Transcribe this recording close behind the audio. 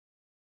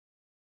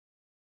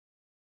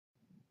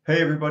Hey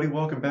everybody,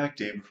 welcome back.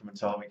 David from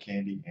Atomic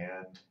Candy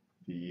and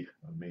the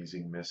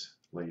amazing Miss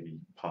Lady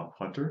Pop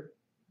Hunter.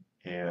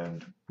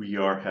 And we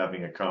are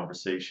having a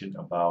conversation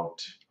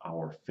about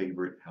our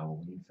favorite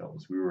Halloween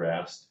films. We were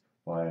asked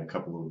by a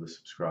couple of the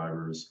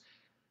subscribers,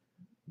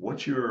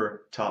 what's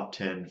your top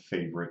 10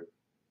 favorite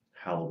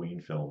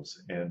Halloween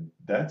films? And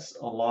that's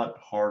a lot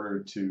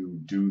harder to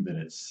do than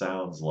it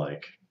sounds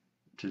like,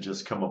 to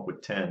just come up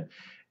with 10.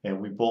 And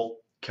we both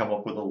come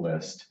up with a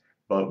list,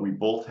 but we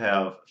both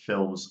have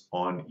films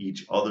on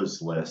each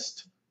other's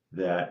list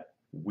that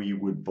we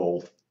would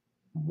both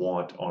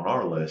want on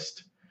our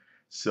list.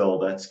 So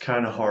that's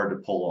kind of hard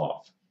to pull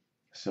off.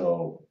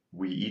 So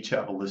we each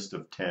have a list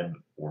of 10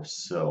 or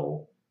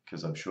so,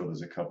 because I'm sure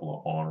there's a couple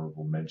of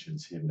honorable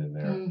mentions hidden in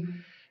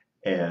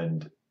there.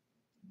 And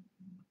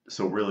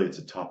so really it's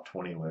a top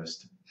 20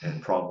 list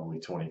and probably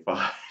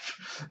 25.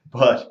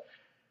 But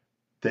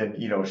then,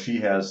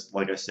 she has,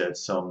 like I said,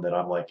 some that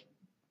I'm like,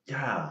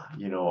 yeah,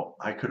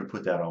 I could have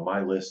put that on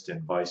my list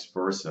and vice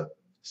versa.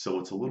 So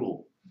it's a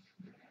little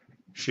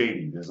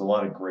shady. There's a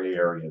lot of gray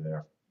area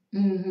there.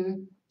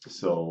 Mm-hmm.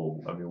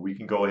 So, I mean, we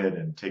can go ahead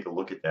and take a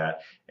look at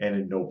that, and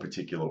in no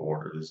particular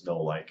order. There's no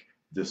like,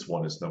 this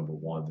one is number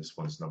one, this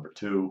one's number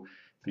two,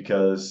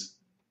 because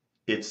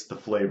it's the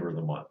flavor of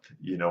the month.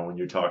 When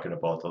you're talking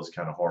about those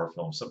kind of horror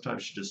films,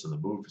 sometimes you're just in the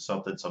mood for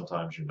something,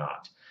 sometimes you're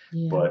not.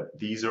 Yeah. But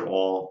these are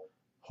all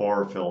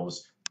horror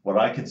films. What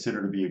I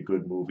consider to be a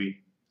good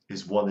movie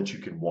is one that you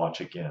can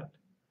watch again.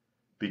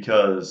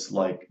 Because,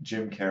 like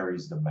Jim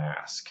Carrey's The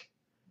Mask,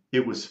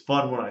 it was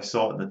fun when I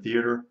saw it in the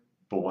theater,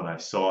 but when I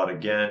saw it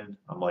again,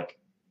 I'm like,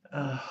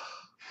 ugh,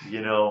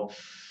 you know,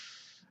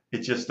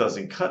 it just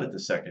doesn't cut it the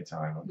second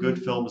time. A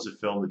good film is a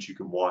film that you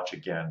can watch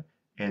again.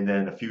 And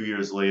then a few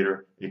years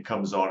later, it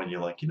comes on and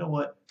you're like, you know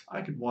what?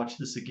 I could watch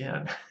this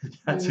again.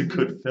 That's a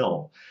good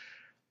film.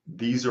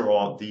 These are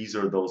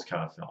those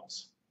kind of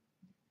films.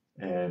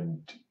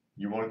 And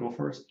you want to go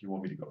first? You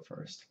want me to go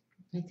first?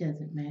 It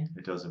doesn't matter.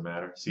 It doesn't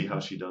matter. See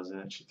how she does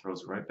that? She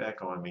throws it right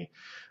back on me.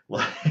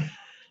 Like,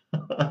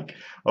 like,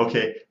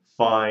 okay,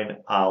 fine,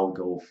 I'll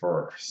go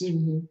first.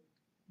 Mm-hmm.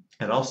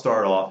 And I'll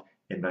start off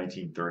in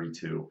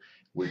 1932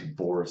 with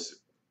Boris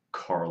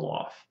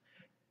Karloff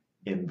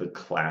in the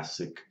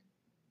classic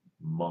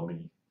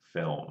Mummy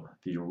film,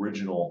 the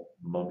original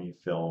Mummy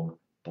film,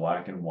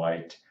 black and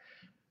white.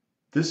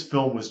 This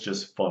film was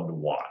just fun to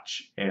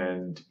watch,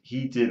 and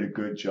he did a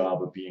good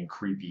job of being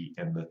creepy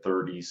in the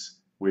 30s,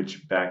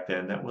 which back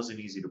then that wasn't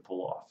easy to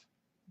pull off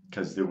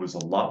because there was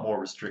a lot more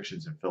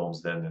restrictions in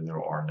films then than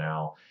there are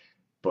now.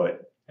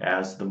 But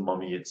as the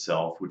mummy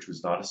itself, which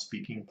was not a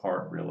speaking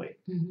part really,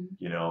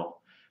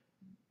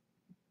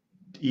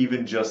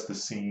 even just the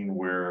scene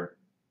where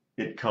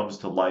it comes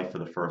to life for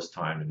the first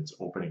time and it's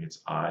opening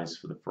its eyes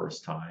for the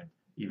first time,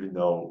 even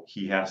though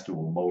he has to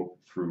emote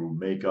through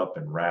makeup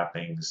and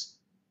wrappings,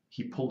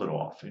 he pulled it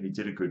off and he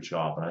did a good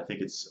job. And I think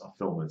it's a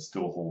film that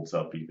still holds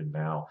up even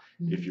now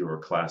if you're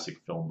a classic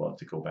film buff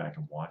to go back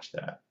and watch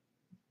that.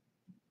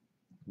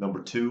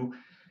 Number two,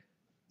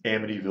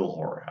 Amityville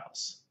Horror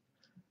House.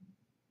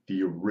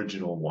 The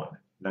original one,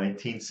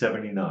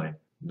 1979,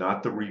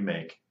 not the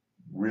remake.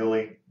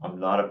 Really, I'm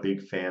not a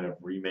big fan of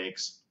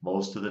remakes.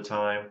 Most of the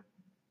time,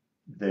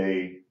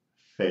 they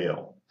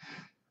fail.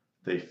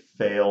 They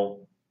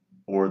fail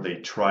or they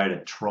try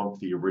to trump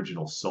the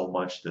original so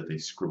much that they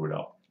screw it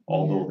up.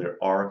 Although there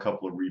are a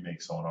couple of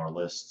remakes on our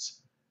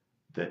lists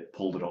that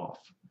pulled it off.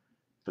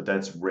 But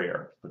that's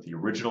rare. But the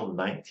original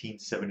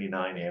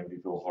 1979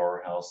 Amityville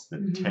Horror House,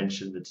 the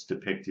tension that's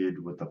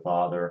depicted with the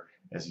father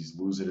as he's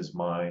losing his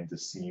mind, the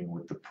scene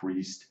with the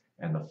priest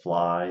and the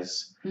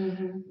flies,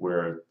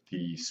 where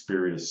the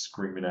spirit is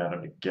screaming at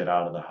him to get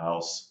out of the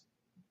house.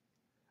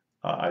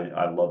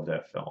 I love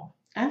that film.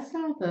 I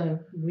saw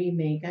the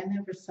remake. I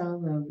never saw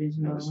the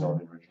original. Never saw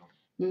the original.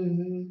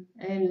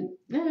 And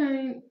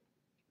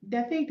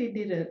I think they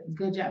did a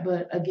good job,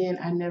 but again,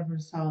 I never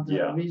saw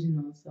the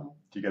original, so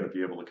you got to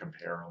be able to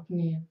compare them.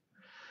 Yeah.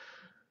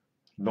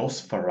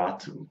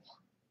 Nosferatu,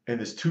 and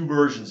there's two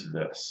versions of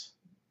this.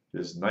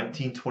 There's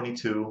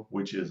 1922,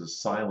 which is a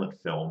silent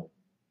film,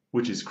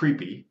 which is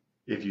creepy.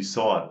 If you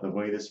saw it, the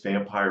way this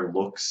vampire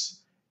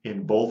looks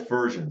in both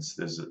versions,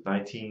 there's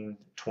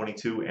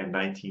 1922 and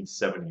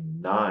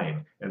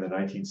 1979, and the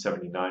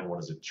 1979 one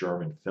is a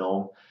German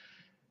film.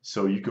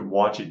 So you can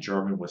watch it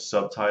German with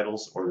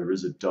subtitles, or there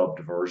is a dubbed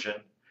version,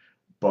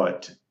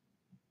 but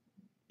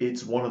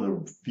it's one of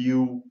the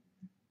few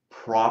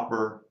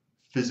proper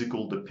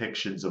physical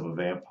depictions of a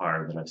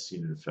vampire that I've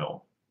seen in a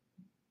film.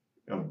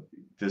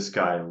 This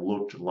guy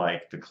looked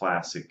like the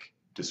classic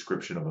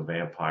description of a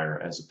vampire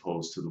as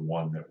opposed to the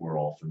one that we're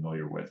all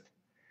familiar with.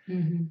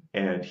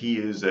 And he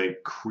is a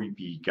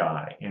creepy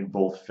guy in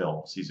both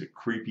films. He's a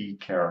creepy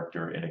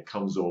character, and it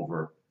comes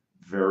over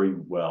very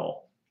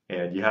well.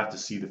 And you have to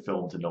see the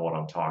film to know what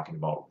I'm talking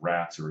about.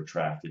 Rats are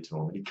attracted to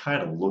him, and he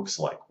kind of looks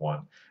like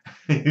one.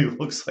 He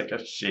looks like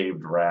a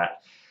shaved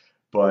rat.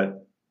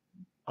 But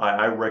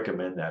I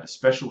recommend that,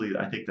 especially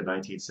I think the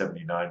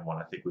 1979 one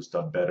I think was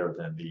done better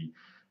than the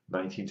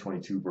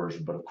 1922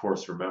 version. But of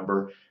course,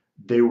 remember,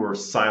 they were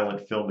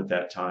silent film at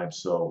that time,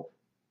 so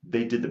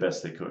they did the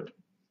best they could.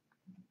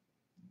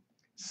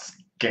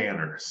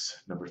 Scanners,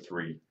 number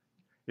 3.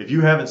 If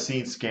you haven't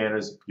seen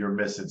Scanners, you're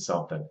missing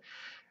something.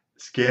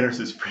 Scanners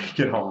is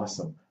freaking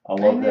awesome. I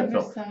love that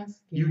film.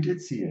 You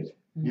did see it.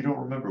 You don't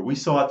remember. We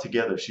saw it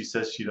together. She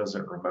says she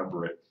doesn't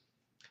remember it.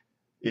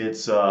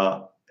 It's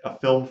a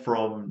film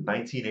from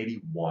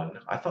 1981.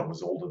 I thought it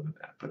was older than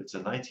that, but it's a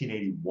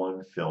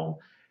 1981 film.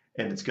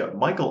 And it's got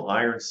Michael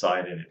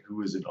Ironside in it,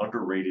 who is an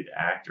underrated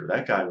actor.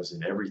 That guy was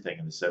in everything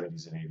in the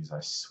 70s and 80s, I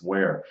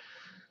swear.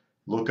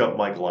 Look up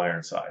Michael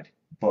Ironside.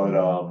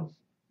 But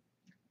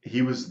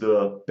he was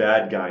the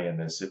bad guy in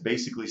this. And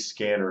basically,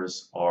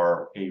 scanners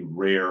are a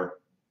rare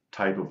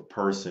type of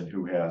person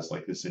who has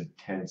like this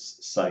intense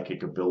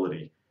psychic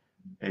ability.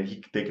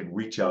 And they can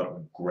reach out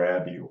and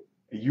grab you.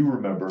 You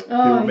remember. They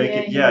were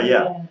making, yeah.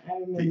 I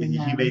remember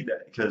He made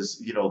that because,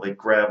 they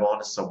grab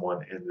onto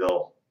someone and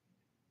they'll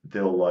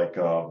like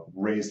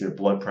raise their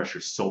blood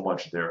pressure so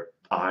much their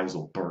eyes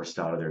will burst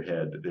out of their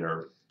head.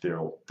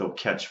 They'll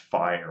catch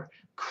fire,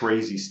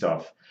 crazy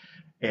stuff.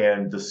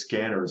 And the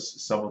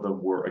scanners, some of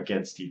them were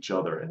against each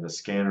other, and the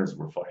scanners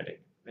were fighting.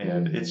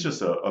 And it's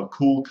just a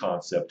cool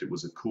concept. It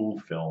was a cool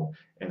film,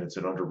 and it's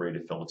an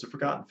underrated film. It's a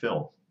forgotten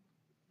film.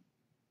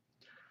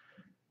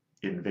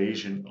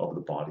 Invasion of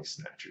the Body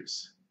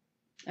Snatchers.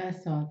 I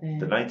saw that.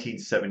 The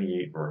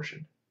 1978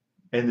 version.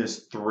 And there's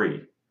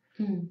 3.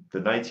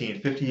 The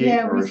 1958 version.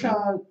 Yeah, we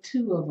saw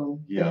 2 of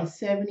them. Yeah. The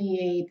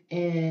 78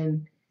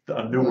 and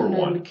a newer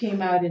one. That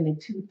came out in the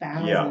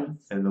 2000s. Yeah,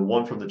 and the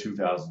one from the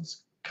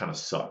 2000s kind of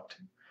sucked,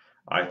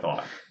 I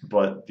thought.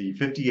 But the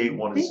 58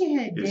 one I think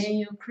it had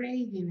Daniel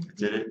Craig in it.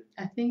 Did it?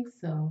 I think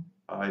so.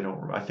 I don't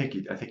remember. I think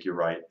you're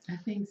right. I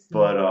think so.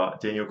 But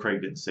Daniel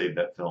Craig didn't save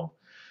that film.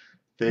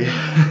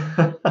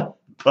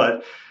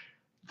 But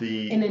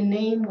and the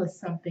name was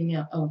something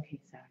else. Okay,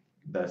 sorry.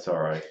 That's all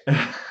right.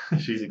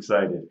 She's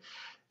excited.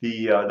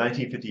 The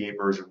 1958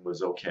 version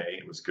was okay.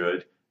 It was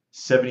good.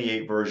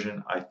 78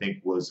 version, I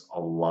think, was a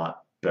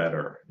lot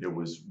better. It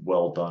was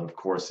well done. Of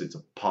course, it's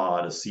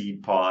a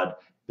seed pod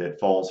that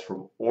falls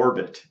from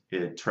orbit.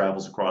 It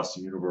travels across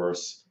the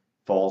universe,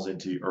 falls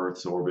into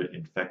Earth's orbit,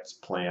 infects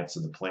plants,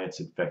 and the plants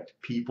infect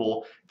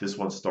people. This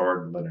one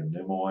starred Leonard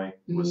Nimoy,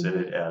 was in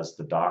it as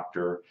the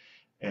doctor.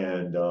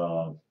 And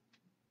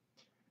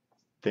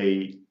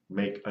they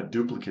make a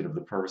duplicate of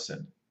the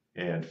person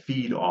and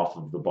feed off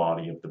of the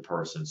body of the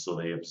person. So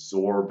they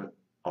absorb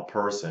a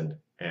person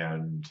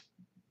and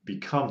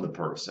become the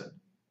person.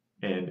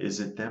 And is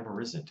it them or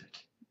isn't it?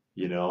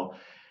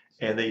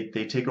 And they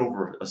take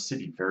over a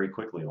city very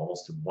quickly,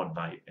 almost in one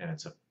night. And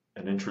it's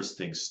an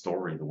interesting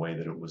story, the way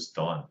that it was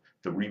done.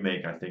 The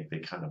remake, I think they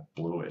kind of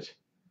blew it.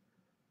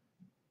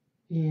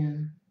 Yeah.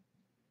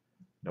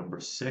 Number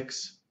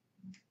 6,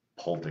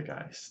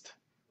 Poltergeist.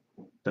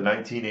 The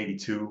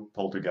 1982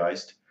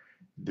 Poltergeist.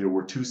 There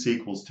were 2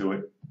 sequels to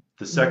it.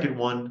 The second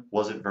one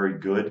wasn't very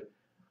good.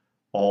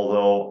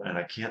 Although, and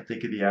I can't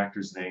think of the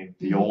actor's name,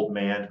 the old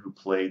man who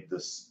played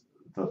the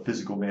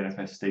physical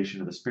manifestation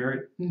of the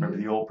spirit. Remember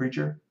the old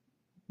preacher?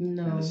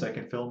 No. In the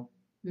second film?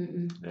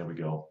 There we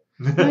go.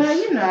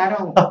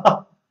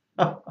 Well,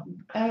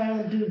 I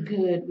don't do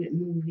good with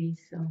movies,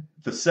 so.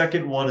 The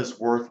second one is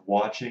worth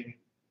watching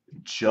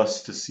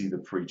just to see the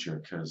preacher,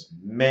 because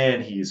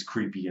man, he is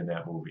creepy in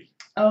that movie.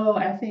 Oh,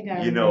 I think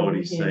I. You know what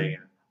he's saying?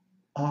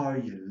 Are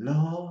you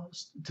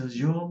lost? Does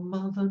your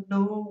mother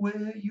know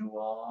where you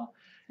are?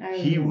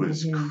 He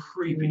was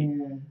creepy.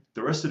 Yeah.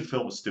 The rest of the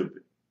film was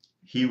stupid.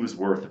 He was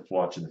worth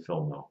watching the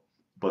film though.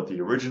 But the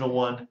original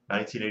one,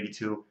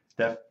 1982,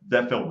 that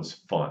film was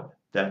fun.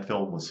 That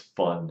film was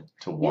fun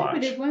to watch. Yeah,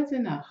 but it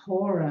wasn't a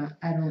horror,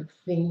 I don't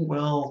think.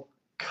 Well,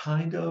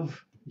 kind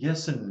of.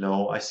 Yes and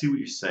no. I see what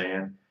you're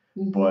saying,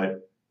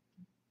 but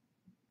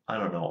I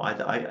don't know.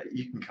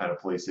 You can kind of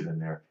place it in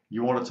there.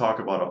 You want to talk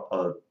about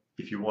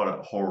if you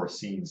want horror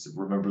scenes,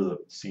 remember the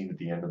scene at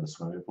the end of the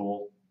swimming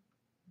pool?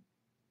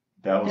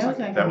 That was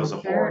a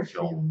horror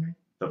film. Right?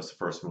 That was the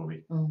first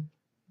movie. Oh.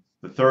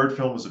 The third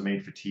film was a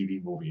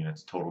made-for-TV movie, and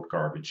it's total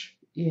garbage.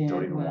 Yeah,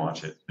 don't even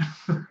watch it.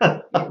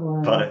 It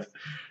was. But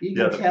you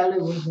can tell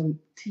it was a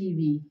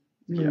TV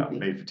movie. Yeah,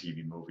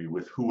 made-for-TV movie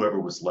with whoever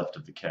was left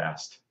of the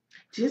cast.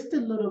 Just a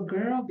little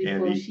girl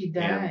before she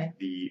died.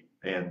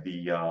 And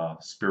the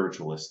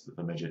spiritualist,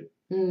 the midget,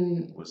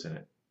 was in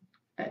it.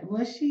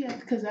 Was she?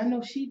 Because I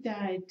know she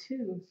died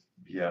too.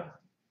 Yeah,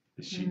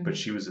 but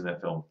she was in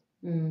that film.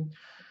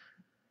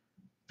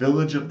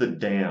 Village of the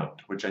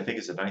Damned, which I think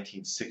is a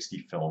 1960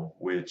 film,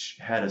 which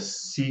had a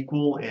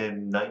sequel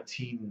in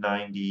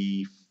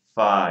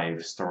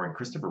 1995 starring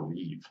Christopher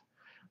Reeve.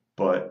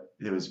 But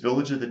it was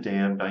Village of the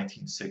Damned,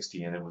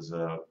 1960, and it was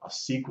a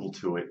sequel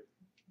to it,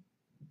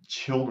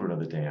 Children of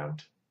the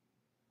Damned.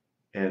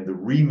 And the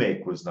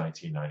remake was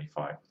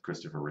 1995 with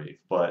Christopher Reeve.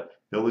 But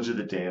Village of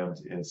the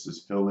Damned is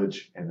this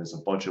village, and there's a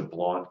bunch of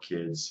blonde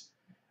kids,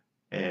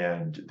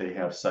 and they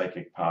have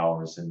psychic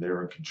powers, and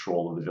they're in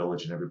control of the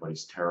village, and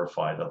everybody's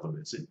terrified of them.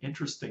 It's an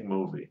interesting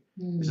movie.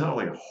 It's not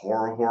like a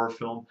horror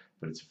film,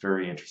 but it's a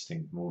very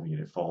interesting movie,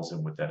 and it falls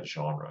in with that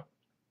genre.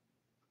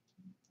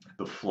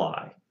 The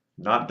Fly,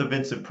 not the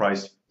Vincent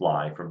Price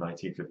Fly from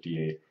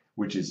 1958,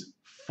 which is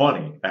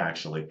funny,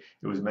 actually.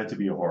 It was meant to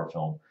be a horror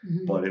film,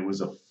 but it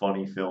was a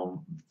funny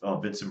film.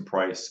 Vincent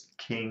Price,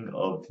 king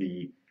of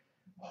the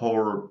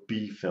horror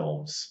B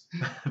films,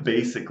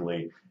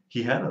 basically.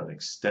 He had an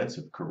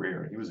extensive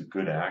career. He was a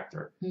good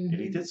actor, and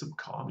he did some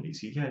comedies.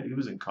 He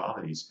was in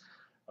comedies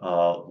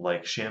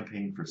like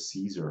Champagne for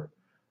Caesar,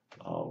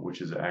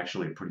 which is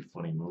actually a pretty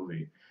funny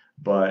movie.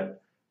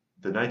 But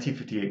the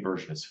 1958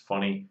 version is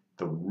funny.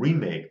 The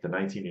remake, the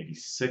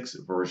 1986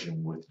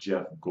 version with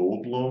Jeff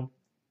Goldblum,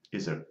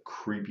 is a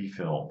creepy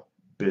film.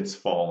 Bits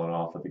falling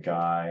off of the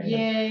guy.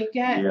 Yeah, it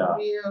got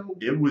real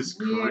it was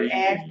weird creepy.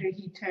 after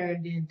he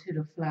turned into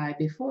the Fly.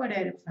 Before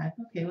that, it was like,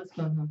 okay, what's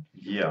going on?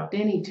 Yeah.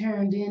 Then he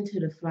turned into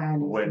the Fly,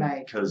 and it's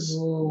like, because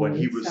when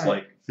he was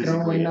like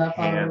physically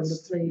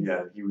enhanced,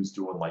 yeah, he was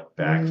doing like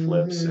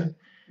backflips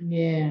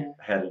and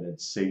had an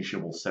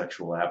insatiable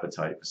sexual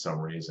appetite for some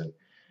reason.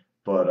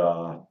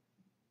 But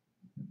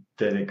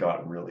then it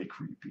got really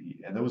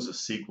creepy, and there was a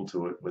sequel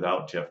to it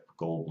without Jeff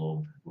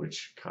Goldblum,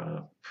 which kind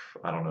of,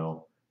 I don't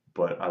know,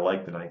 but I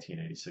like the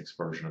 1986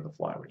 version of The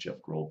Fly with Jeff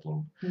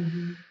Goldblum.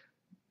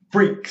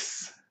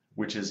 Freaks,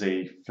 which is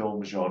a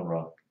film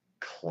genre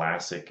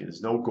classic.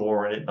 There's no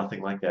gore in it,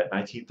 nothing like that.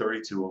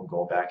 1932, I'm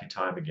going back in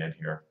time again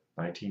here.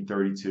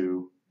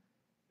 1932,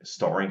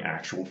 starring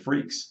actual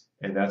freaks.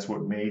 And that's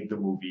what made the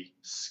movie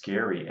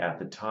scary at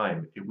the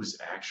time. It was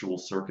actual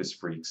circus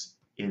freaks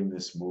in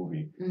this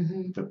movie.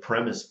 The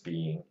premise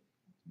being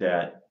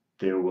that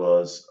there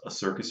was a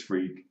circus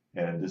freak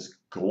and this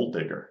gold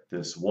digger,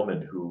 this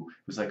woman who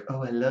was like,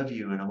 oh, I love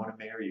you and I want to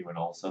marry you and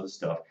all this other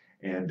stuff.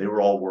 And they were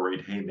all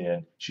worried, hey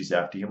man, she's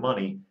after your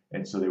money.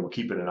 And so they were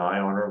keeping an eye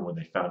on her. And when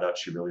they found out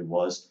she really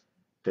was,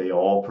 they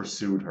all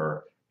pursued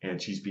her.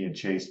 And she's being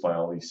chased by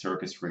all these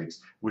circus freaks,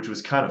 which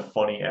was kind of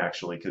funny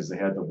actually, because they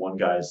had the one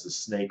guy as the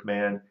Snake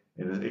Man.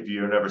 And if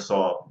you never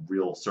saw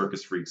real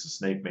circus freaks, the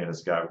Snake Man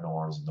is a guy with no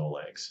arms and no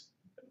legs,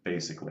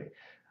 basically.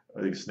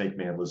 I think Snake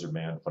Man, Lizard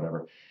Man,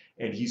 whatever.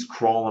 And he's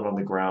crawling on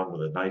the ground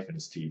with a knife in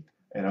his teeth.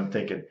 And I'm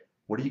thinking,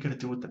 what are you going to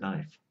do with the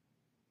knife?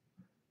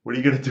 What are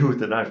you going to do with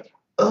the knife?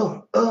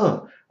 I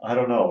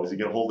don't know. Is he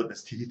going to hold it in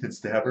his teeth and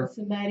stab her?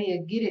 Somebody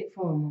will get it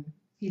for him.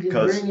 He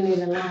just bringing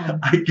it along.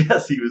 I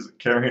guess he was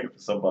carrying it for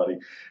somebody.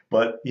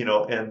 But, you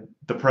know, and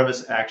the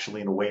premise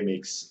actually in a way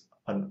makes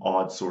an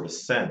odd sort of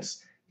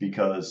sense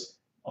because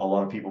a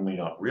lot of people may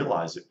not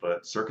realize it,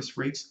 but circus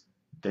freaks,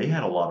 they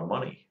had a lot of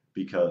money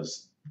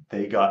because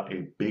they got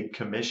a big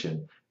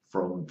commission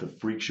from the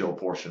freak show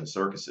portion of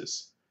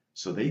circuses.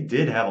 So they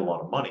did have a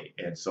lot of money.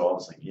 And so I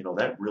was like, you know,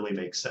 that really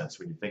makes sense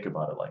when you think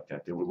about it like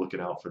that. They were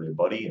looking out for their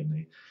buddy and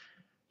they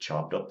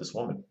chopped up this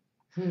woman.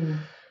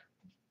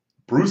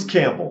 Bruce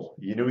Campbell,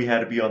 you knew he had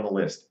to be on the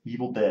list.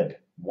 Evil Dead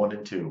 1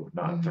 and 2,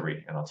 not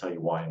 3. And I'll tell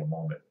you why in a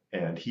moment.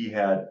 And he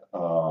had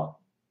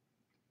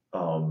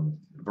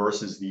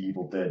versus the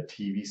Evil Dead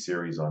TV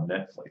series on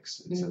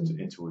Netflix. It's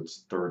into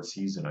its 3rd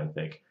season, I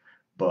think.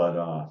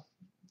 But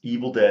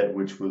Evil Dead,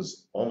 which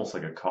was almost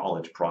like a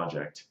college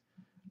project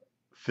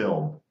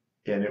film,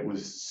 and it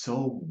was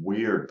so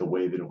weird the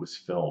way that it was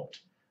filmed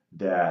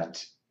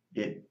that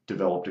it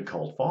developed a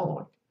cult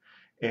following.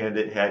 And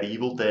it had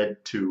Evil Dead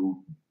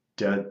 2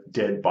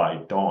 Dead by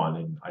Dawn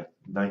in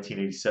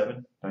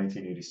 1987.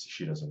 1980.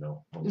 She doesn't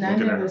know. I'm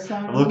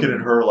looking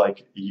at her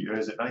like,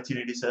 is it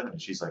 1987?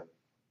 And she's like,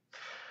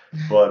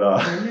 but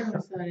I never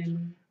saw it.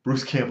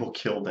 Bruce Campbell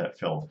killed that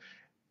film.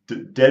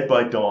 Dead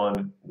by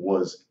Dawn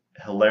was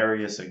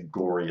hilarious and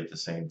gory at the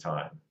same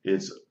time.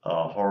 It's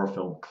a horror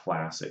film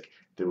classic.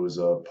 There was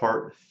a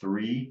part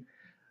 3,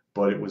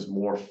 but it was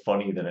more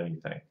funny than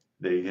anything.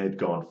 They had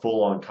gone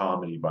full on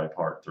comedy by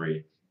part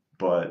 3.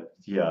 But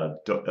yeah,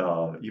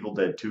 Evil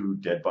Dead 2,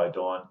 Dead by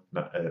Dawn,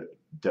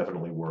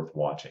 definitely worth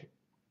watching.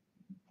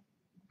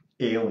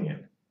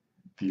 Alien,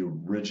 the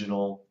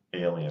original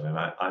Alien, and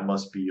I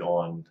must be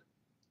on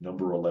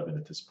number 11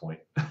 at this point.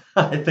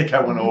 I think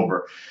I went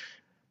over.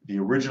 The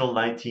original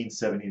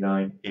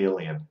 1979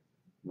 Alien,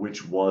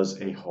 which was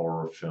a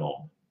horror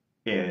film,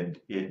 and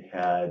it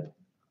had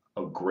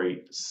a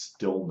great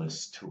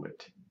stillness to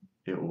it.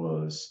 It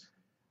was,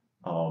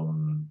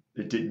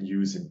 it didn't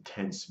use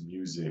intense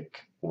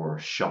music or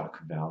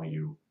shock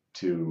value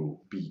to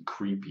be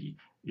creepy.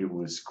 It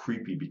was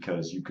creepy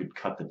because you could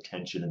cut the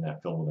tension in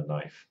that film with a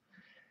knife.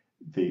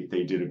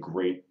 They did a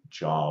great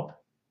job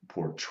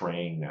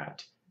portraying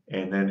that.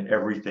 And then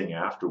everything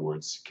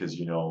afterwards, because,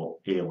 you know,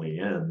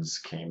 Aliens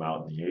came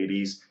out in the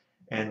 80s,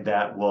 and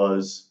that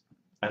was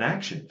an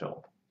action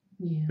film.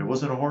 Yeah. It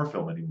wasn't a horror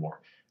film anymore.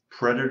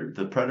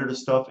 The Predator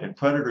stuff, and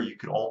Predator you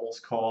could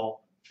almost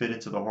fit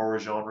into the horror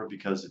genre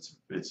because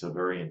it's a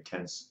very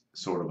intense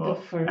sort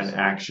of an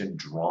action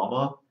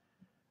drama,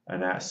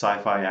 an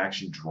sci-fi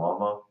action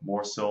drama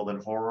more so than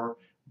horror.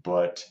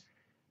 But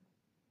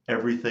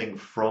everything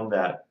from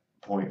that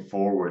point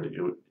forward,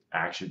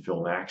 action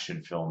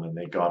film, and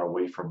they got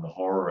away from the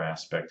horror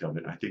aspect of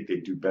it. I think they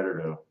do better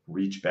to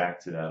reach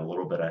back to that a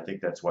little bit. I think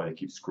that's why they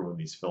keep screwing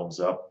these films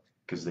up,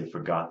 because they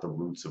forgot the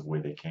roots of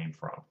where they came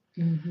from.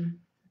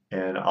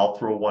 And I'll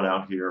throw one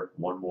out here,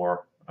 one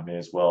more. I may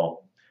as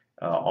well.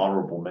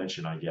 Honorable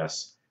mention, I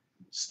guess.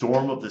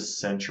 Storm of the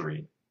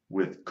Century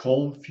with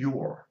Colm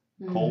Feore.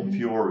 Colm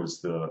Feore is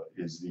the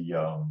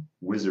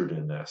wizard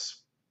in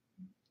this.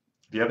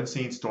 If you haven't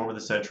seen Storm of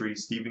the Century,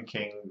 Stephen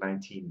King,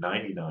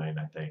 1999,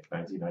 I think,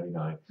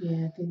 1999.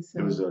 Yeah, I think so.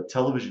 It was a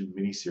television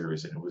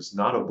miniseries, and it was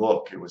not a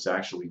book. It was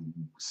actually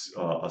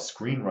a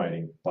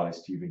screenwriting by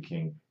Stephen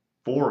King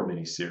for a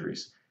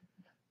miniseries.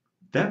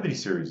 That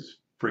miniseries is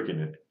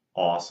freaking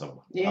awesome.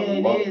 Yeah,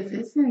 it is.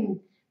 It's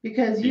in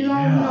because you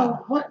don't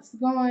know what's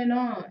going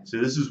on. So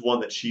this is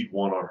one that she'd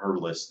won on her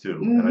list too,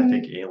 and I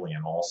think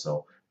Alien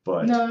also.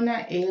 But no,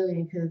 not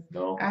Alien, because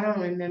I don't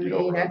remember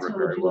Alien. I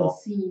told you a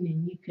scene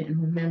and you couldn't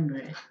remember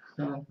it.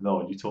 So.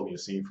 No, you told me a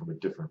scene from a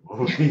different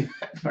movie.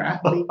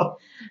 Probably.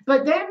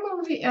 But that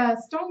movie,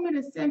 Storm of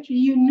the Century,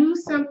 you knew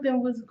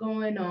something was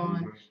going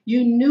on.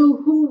 You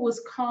knew who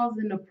was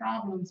causing the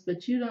problems,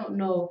 but you don't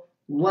know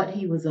what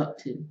he was up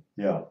to.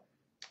 Yeah.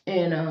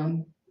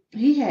 And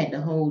he had the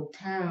whole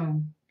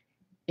town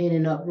in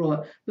an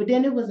uproar. But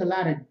then there was a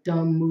lot of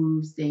dumb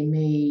moves they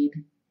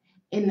made.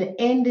 In the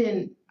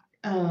ending,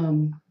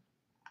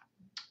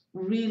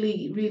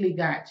 really, really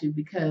got you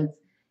because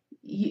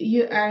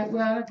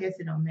I guess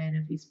it don't matter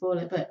if you spoil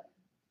it, but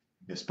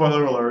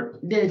spoiler alert.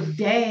 The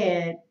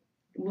dad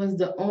was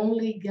the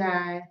only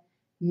guy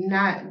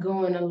not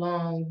going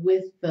along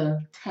with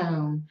the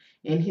town,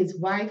 and his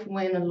wife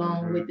went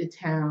along with the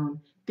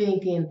town,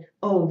 thinking,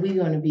 "Oh,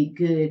 we're gonna be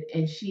good,"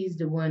 and she's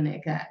the one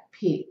that got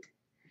picked,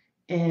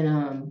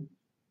 and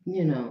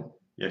you know.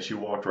 Yeah, she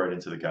walked right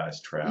into the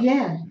guy's trap.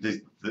 Yeah.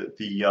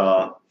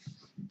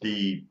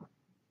 The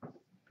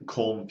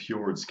Colm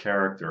Feore's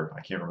character, I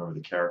can't remember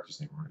the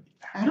character's name.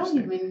 I don't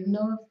even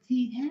know if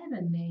he had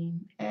a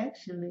name,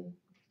 actually.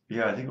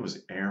 Yeah, I think it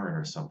was Aaron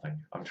or something.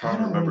 I'm trying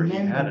to remember. He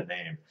had a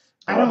name.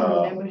 I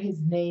don't remember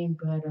his name,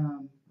 but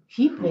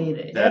he played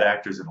it. That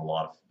actor's in a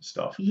lot of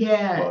stuff.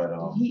 Yeah,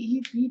 but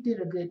he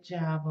did a good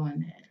job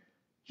on that.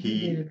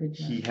 He did a good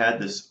job. He had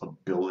this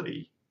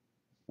ability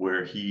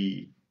where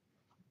he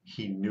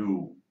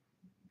knew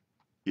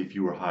if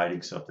you were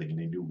hiding something, and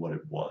he knew what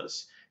it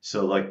was.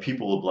 So like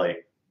people would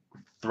like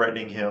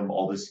threatening him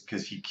all this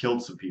because he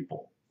killed some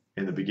people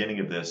in the beginning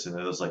of this, and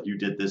it was like, you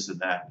did this and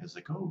that, and it's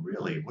like, oh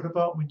really, what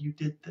about when you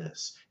did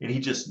this? And he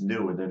just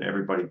knew, and then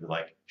everybody would be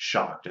like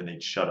shocked, and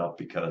they'd shut up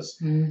because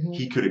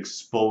he could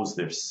expose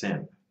their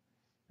sin,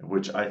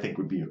 which I think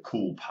would be a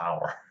cool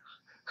power.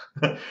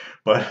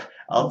 But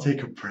I'll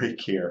take a break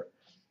here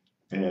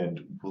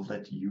and we'll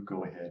let you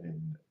go ahead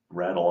and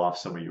rattle off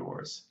some of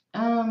yours.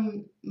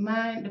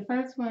 The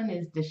first one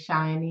is The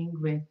Shining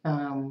with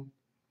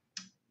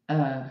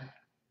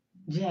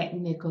Jack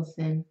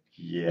Nicholson.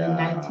 Yeah. The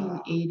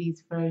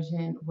 1980s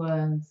version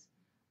was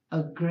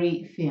a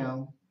great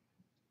film.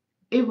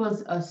 It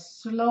was a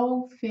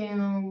slow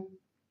film,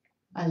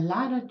 a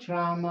lot of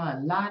drama,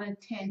 a lot of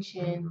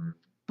tension,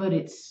 but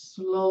it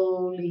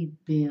slowly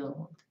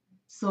built.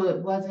 So it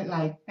wasn't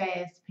like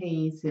fast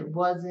paced. It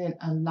wasn't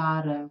a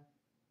lot of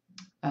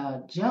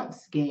jump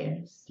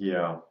scares.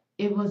 Yeah.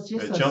 It was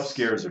just jump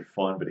scares are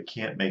fun, but it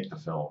can't make the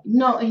film.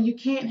 No, and you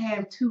can't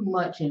have too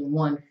much in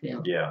one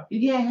film. Yeah.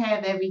 You can't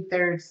have every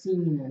third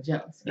scene a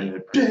jump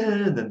scare.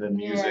 And then the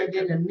music.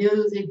 Yeah, then the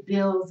music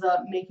builds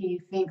up, making you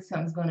think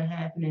something's going to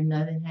happen and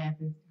nothing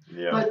happens.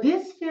 Yeah. But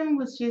this film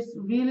was just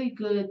really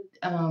good.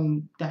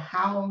 The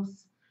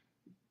house,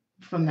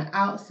 from the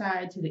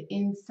outside to the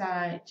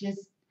inside,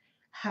 just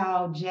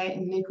how Jack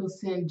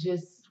Nicholson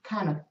just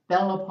kind of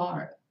fell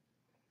apart.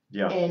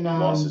 Yeah, and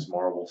lost his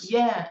marbles.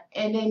 Yeah,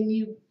 and then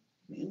you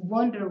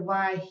wonder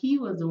why he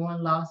was the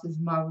one lost his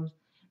marbles,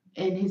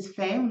 and his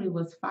family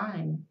was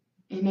fine,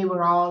 and they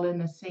were all in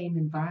the same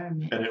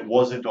environment. And it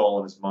wasn't all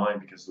in his mind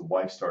because the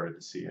wife started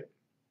to see it.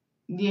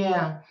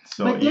 Yeah.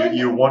 So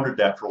you wondered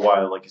that for a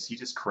while, like, is he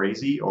just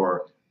crazy,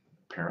 or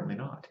apparently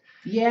not?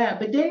 Yeah,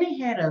 but then they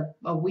had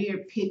a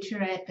weird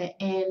picture at the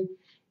end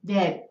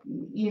that,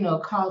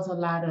 caused a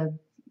lot of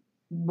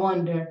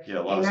wonder. Yeah,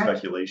 a lot of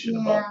speculation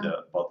about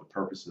the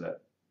purpose of that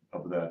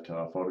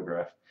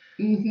photograph.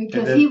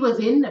 Because he was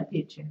in the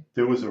picture.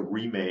 There was a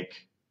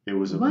remake. It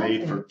was a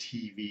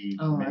made-for-TV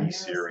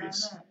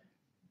miniseries.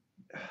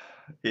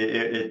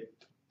 It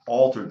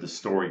altered the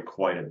story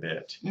quite a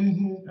bit.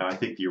 And I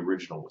think the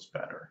original was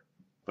better.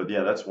 But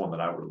yeah, that's one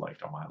that I would have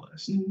liked on my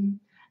list.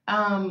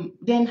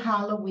 Then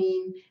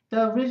Halloween,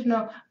 the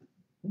original.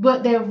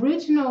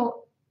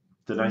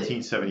 The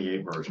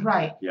 1978 version.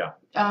 Right. Yeah.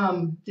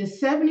 The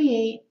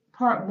 78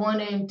 part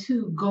 1 and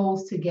 2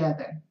 goes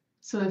together.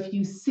 So if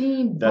you've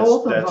seen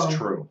both of them, that's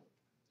true.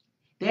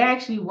 They're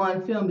actually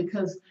one film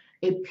because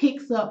it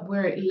picks up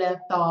where it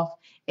left off,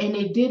 and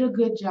they did a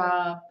good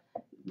job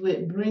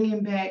with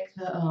bringing back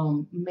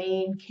the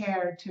main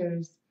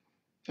characters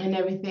and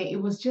everything.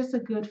 It was just a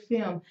good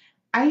film.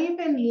 I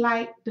even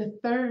liked the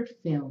third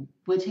film,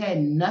 which had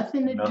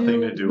nothing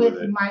to do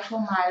with Michael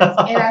Myers.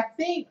 And I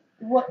think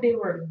what they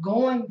were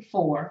going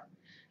for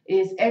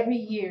is every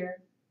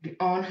year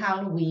on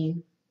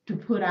Halloween to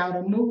put out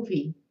a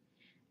movie.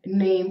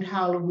 named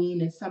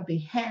Halloween and something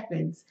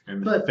happens.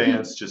 And the But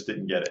fans just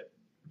didn't get it.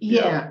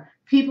 yeah,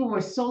 people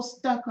were so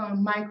stuck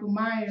on Michael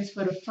Myers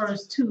for the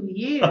first 2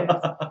 years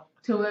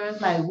to where it's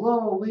like,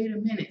 whoa, wait a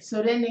minute.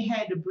 So then they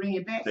had to bring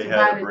it back. They So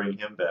had to bring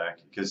him back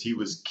because he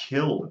was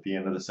killed at the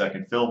end of the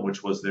second film,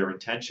 which was their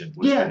intention,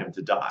 was for him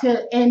to die.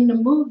 To end the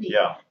movie.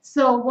 Yeah.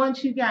 So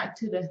once you got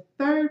to the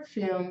third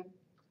film,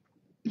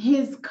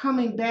 his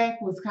coming back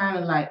was kind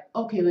of like,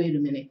 okay, wait a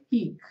minute.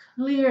 He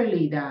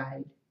clearly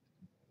died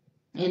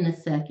in the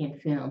second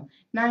film.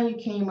 Now you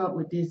came up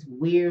with this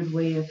weird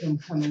way of him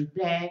coming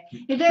back.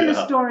 And then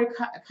the story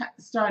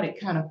started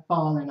kind of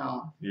falling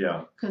off.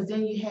 Yeah. Because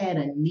then you had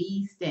a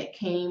niece that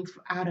came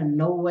out of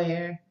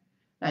nowhere.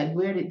 Like,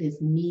 where did this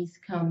niece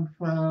come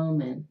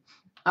from? And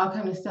all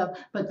kind of stuff.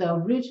 But the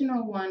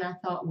original one I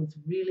thought was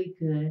really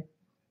good.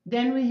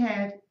 Then we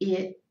have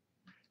It,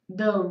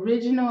 the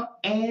original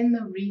and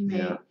the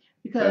remake. Yeah.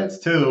 Because that's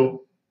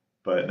two.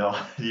 But no,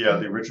 yeah,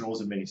 the original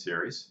was a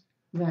miniseries.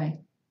 Right.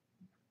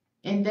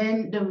 And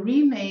then the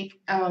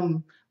remake,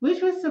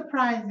 which was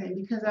surprising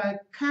because I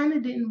kind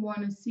of didn't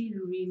want to see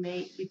the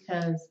remake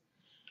because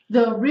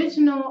the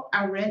original,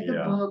 I read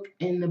the book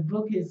and the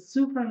book is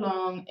super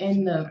long,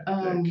 and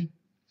the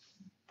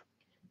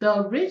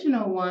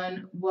original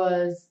one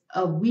was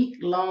a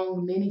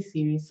week-long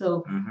miniseries.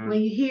 So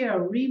when you hear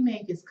a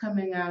remake is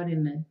coming out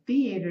in the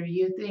theater,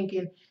 you're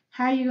thinking,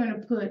 how are you going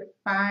to put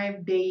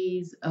 5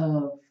 days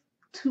of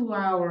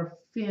 2-hour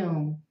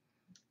film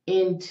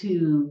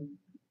into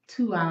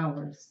 2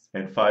 hours?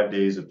 And 5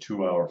 days of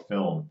 2-hour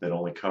film that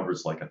only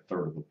covers like a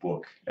third of the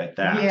book at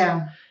that.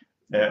 Yeah.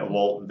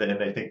 Well,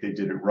 then I think they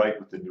did it right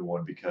with the new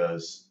one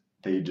because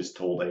they just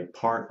told a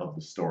part of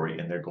the story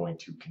and they're going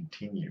to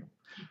continue.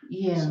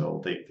 Yeah.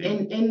 So they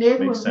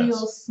were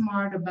real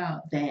smart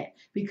about that,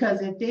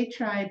 because if they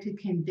tried to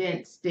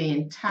condense the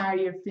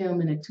entire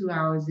film into 2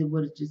 hours, it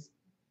would have just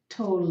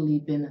totally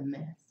been a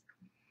mess.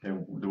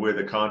 And the way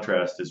the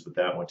contrast is with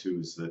that one too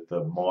is that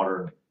the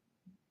modern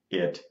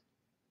It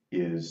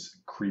is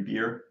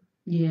creepier.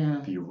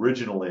 Yeah. The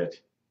original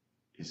It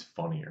is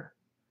funnier.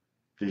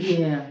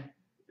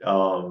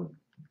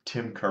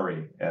 Tim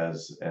Curry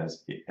as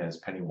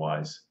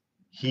Pennywise,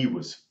 he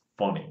was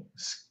funny,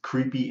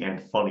 creepy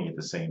and funny at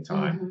the same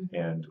time,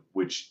 and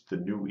which the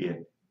new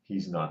It,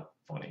 he's not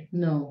funny.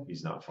 No,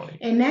 he's not funny.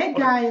 And that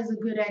guy is a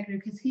good actor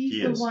because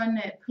he's the one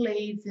that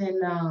plays in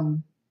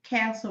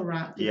Castle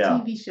Rock, the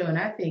TV show, and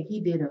I think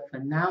he did a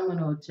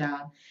phenomenal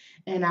job.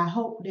 And I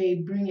hope they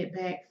bring it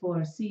back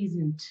for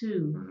season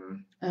 2.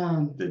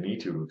 They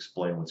need to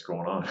explain what's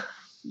going on.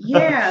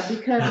 Yeah,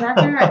 because I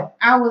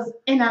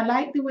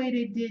like the way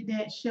they did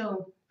that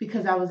show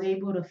because I was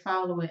able to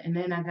follow it, and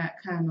then I got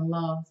kind of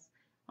lost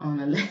on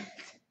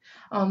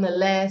the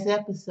last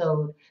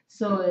episode,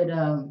 so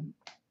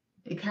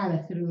it kind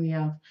of threw me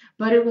off.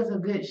 But it was a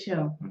good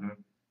show.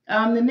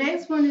 The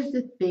next one is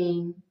The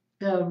Thing,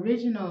 the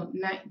original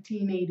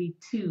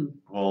 1982.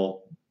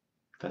 Well,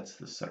 that's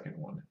the second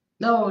one.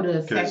 No,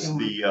 the second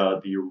one.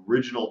 Because the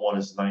original one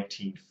is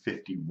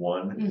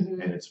 1951,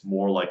 and it's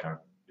more like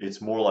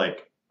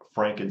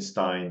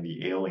Frankenstein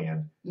the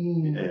alien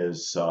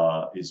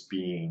is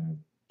being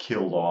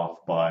killed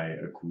off by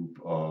a group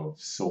of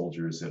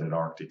soldiers at an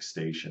Arctic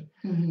station,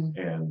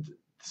 and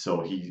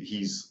so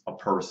he's a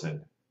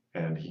person,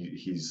 and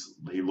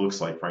he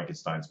looks like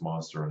Frankenstein's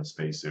monster in a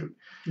spacesuit.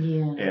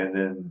 Yeah. And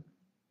then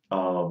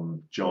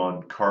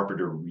John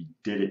Carpenter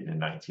redid it in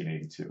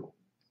 1982,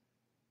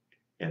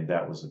 and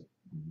that was a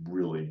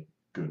really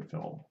good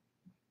film.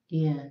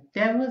 Yeah,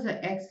 that was an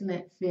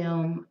excellent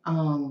film.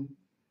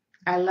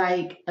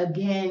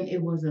 Again, it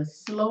was a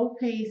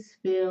slow-paced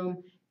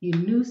film. You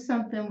knew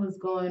something was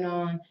going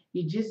on.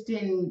 You just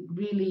didn't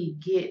really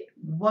get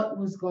what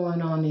was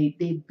going on.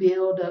 They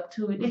build up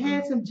to it. They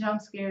had some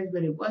jump scares,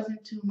 but it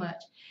wasn't too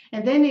much.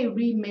 And then they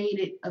remade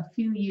it a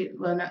few years,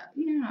 I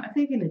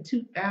think in the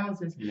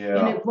 2000s. Yeah.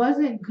 And it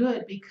wasn't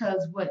good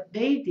because what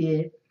they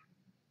did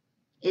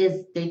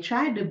is they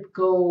tried to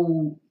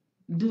go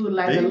do a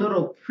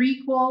little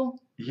prequel.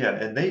 Yeah,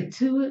 and they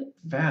to it.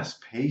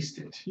 Fast-paced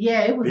it.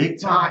 Yeah, it was big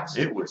time. botched.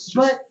 It was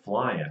just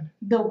flying.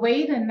 The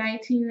way the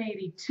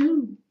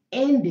 1982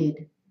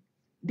 ended,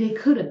 they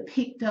could have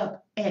picked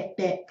up at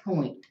that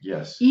point.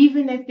 Yes.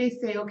 Even if they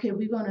say, okay,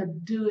 we're going to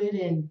do it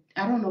in,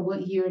 I don't know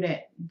what year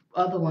that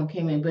other one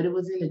came in, but it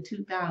was in the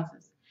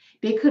 2000s.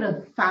 They could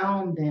have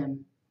found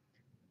them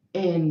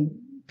and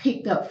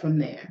picked up from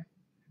there.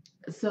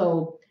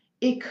 So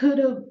it could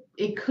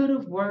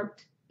have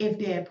worked if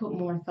they had put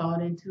more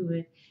thought into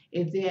it,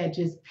 if they had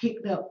just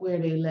picked up where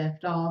they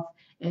left off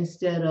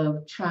instead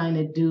of trying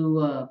to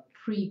do a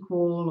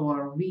prequel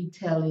or a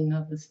retelling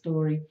of the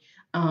story.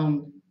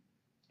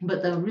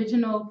 But the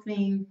original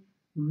Thing,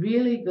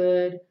 really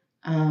good.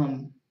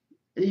 I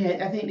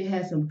think they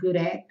had some good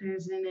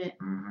actors in it.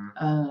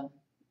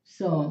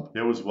 So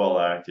it was well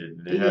acted.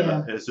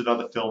 It's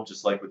another film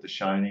just like with The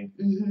Shining.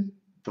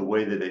 The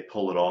way that they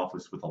pull it off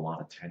was with a lot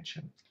of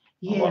tension.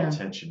 A lot of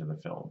tension in the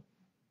film.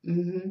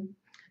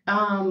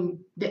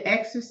 The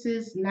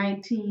Exorcist,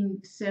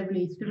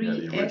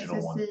 1973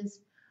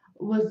 Exorcist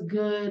was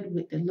good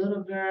with the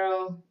little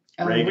girl,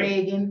 Reagan.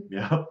 Reagan.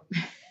 Yeah.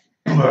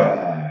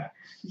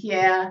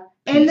 Yeah,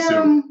 Pea and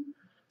soup.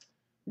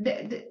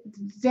 th-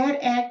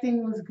 that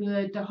acting was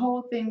good. The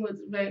whole thing was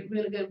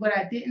really good. What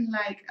I didn't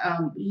like,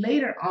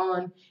 later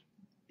on,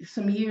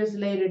 some years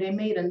later, they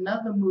made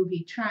another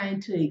movie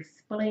trying to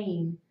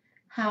explain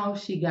how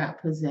she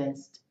got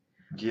possessed,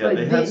 Yeah, they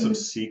but had some didn't.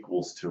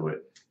 sequels to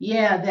it.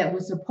 Yeah, that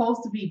was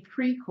supposed to be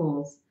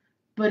prequels,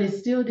 but it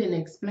still didn't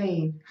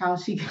explain how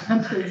she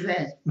got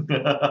possessed.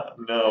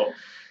 No.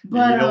 And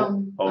But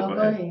oh, oh, go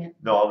go ahead. ahead.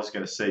 No, I was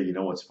going to say,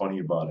 what's funny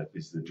about it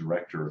is the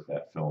director of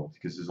that film,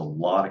 because there's a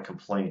lot of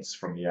complaints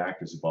from the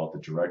actors about the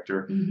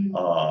director, Mhm.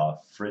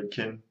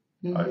 Friedkin,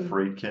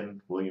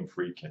 Mhm. William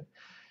Friedkin.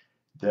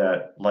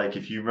 That, like,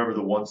 if you remember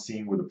the one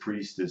scene where the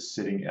priest is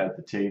sitting at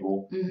the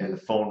table and the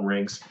Mhm. phone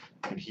rings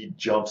and he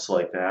jumps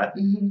like that,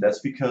 Mhm. that's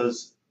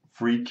because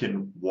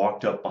Friedkin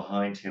walked up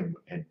behind him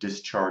and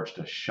discharged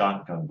a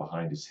shotgun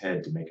behind his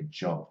head to make him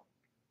jump,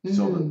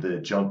 so that Mhm. the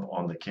jump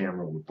on the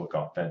camera would look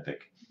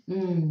authentic.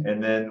 Mhm.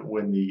 And then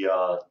when the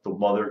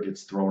mother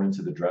gets thrown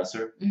into the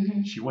dresser,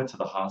 Mhm. she went to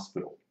the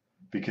hospital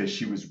because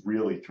she was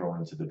really thrown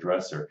into the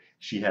dresser.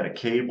 She had a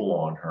cable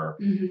on her,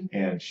 Mhm.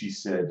 and she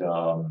said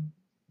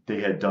they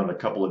had done a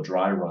couple of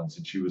dry runs,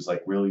 and she was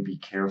like, "Really be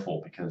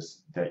careful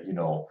because that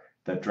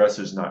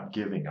dresser's not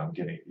giving.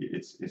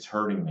 It's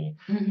hurting me."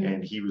 Mhm.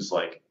 And he was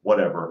like,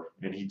 "Whatever,"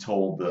 and he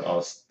told the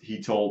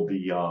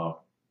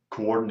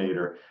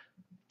coordinator,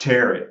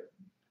 "Tear it."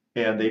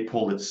 And they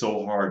pulled it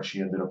so hard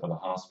she ended up in the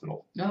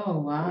hospital. Oh,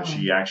 wow.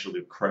 She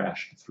actually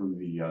crashed through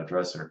the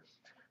dresser.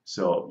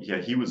 So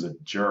yeah, he was a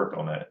jerk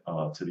on that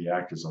to the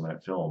actors on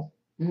that film.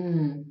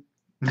 Mm.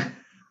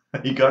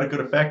 He got a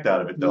good effect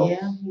out of it though.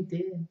 Yeah, he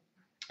did.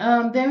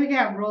 Then we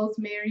got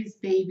Rosemary's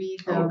Baby,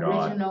 the Oh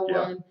God, original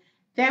yeah. one.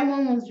 That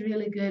one was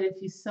really good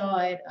if you saw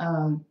it.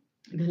 The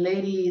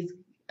lady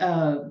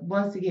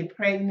wants to get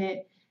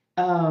pregnant,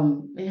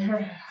 and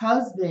her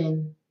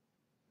husband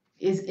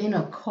is in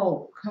a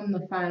cult. Come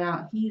to find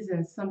out, he's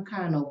in some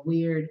kind of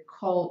weird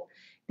cult.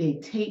 They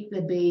take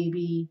the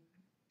baby.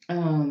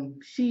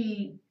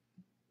 She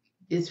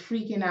is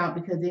freaking out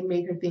because they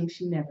make her think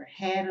she never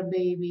had a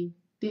baby.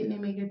 Didn't they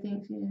make her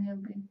think she didn't have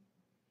a baby?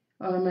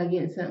 Or am I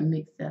getting something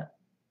mixed up?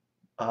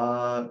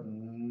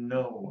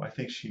 No, I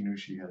think she knew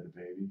she had the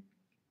baby.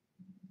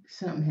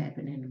 Something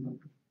happened in the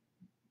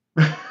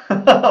movie.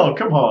 Oh,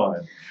 come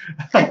on.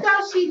 I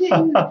thought she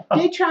didn't.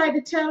 They tried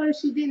to tell her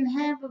she didn't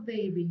have a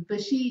baby,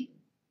 but she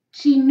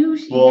knew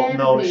she Well, had a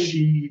no, baby.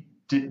 she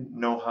didn't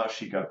know how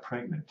she got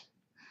pregnant.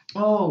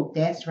 Oh,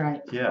 that's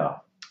right. Yeah.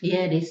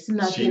 Yeah, they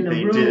snuck She in the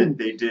they room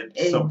did and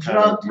some kind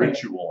of drugged her.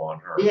 ritual on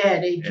her, Yeah,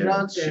 they and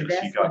drugged her. she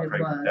That's what got it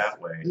pregnant was. that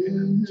way,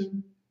 and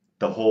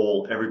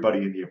Hmm. everybody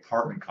in the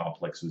apartment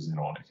complex was in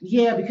on it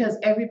Yeah, because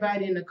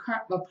everybody in the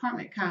apartment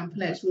as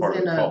complex part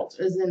of the cult.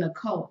 was in a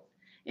cult,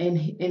 and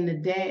the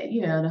dad,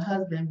 the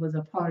husband was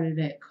a part of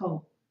that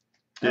cult.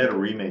 They had a Okay.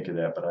 remake of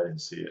that, but I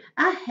didn't see it.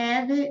 I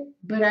have it,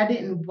 but I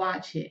didn't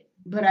watch it.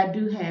 But I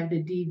do have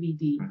the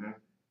DVD. Hmm.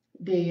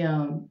 They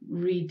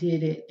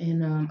redid it,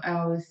 and I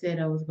always said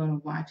I was gonna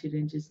watch it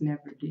and just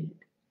never did.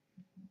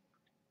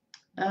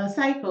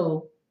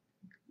 Psycho,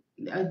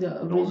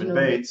 the Norman original,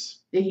 Bates.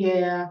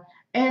 yeah,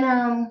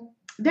 and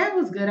that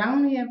was good. I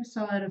only ever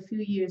saw it a few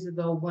years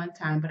ago, one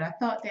time, but I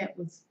thought that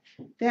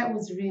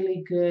was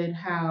really good.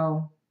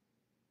 How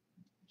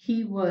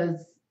he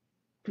was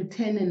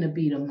pretending to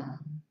be the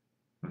mom.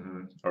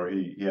 Or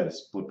he had a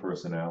split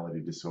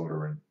personality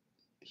disorder, and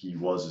he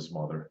was his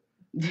mother.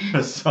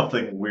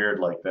 Something weird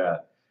like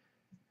that.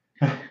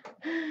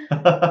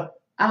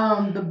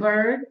 The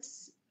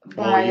Birds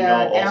Well, by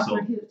Alfred also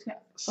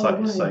Hitchcock. Oh, go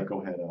ahead.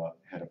 Psycho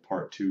had a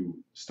part two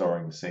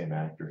starring the same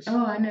actors.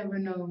 Oh, I never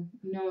know.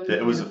 No,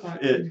 It was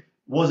part it two.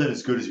 wasn't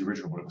as good as the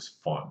original, but it was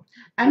fun.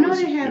 I It know was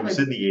they it have was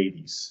a in the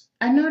 80s.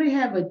 I know they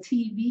have a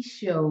TV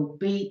show,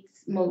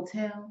 Bates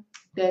Motel,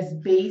 that's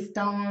based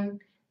on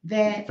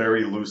that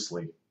Very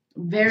loosely.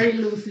 very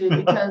loosely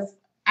because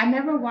I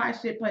never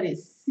watched it, but it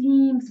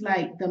seems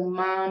like the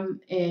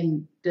mom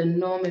and the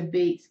Norman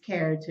Bates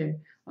character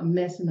are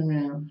messing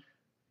around.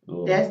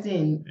 Ugh, That's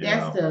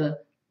yeah. the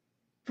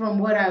from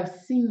what I've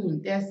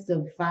seen, that's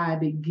the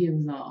vibe it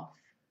gives off.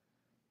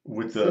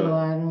 With So the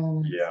I don't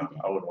want to Yeah, see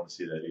I wouldn't want to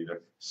see that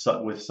either.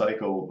 With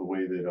Psycho, the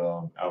way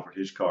that Alfred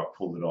Hitchcock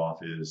pulled it off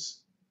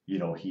is,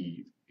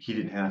 he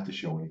didn't have to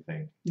show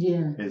anything. that.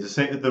 Yeah. It's the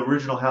same. The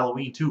original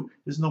Halloween too.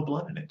 There's no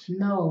blood in it.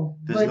 No,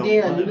 There's but no they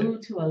blood in it,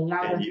 allude to a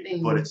lot of but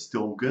things. it's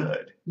still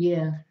good.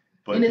 Yeah.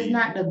 But And it's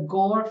not the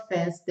gore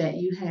fest that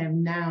you have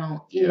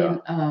now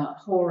in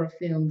horror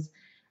films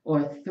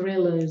or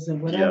thrillers or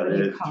whatever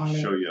they call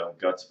show it. you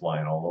guts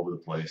flying all over the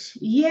place.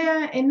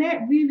 Yeah, and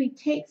that really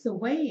takes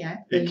away, I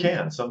It think.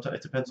 can. Sometimes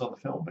it depends on the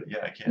film, but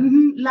yeah, it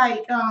can.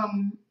 Like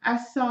I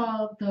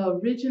saw the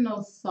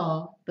original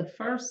Saw, the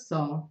first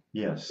Saw.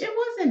 Yes. It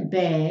wasn't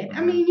bad.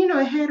 I mean,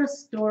 it had a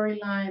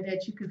storyline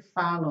that you could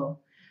follow.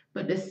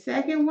 But the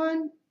second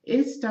one,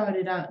 it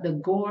started out the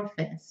gore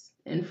fest.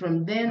 And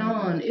from then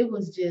on, it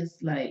was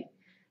just like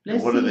And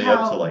Let's what are see they up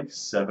to, how like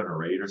 7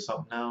 or 8 or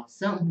something now?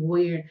 something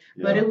weird.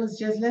 But Yeah. it was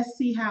just, let's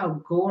see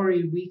how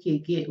gory we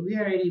could get. We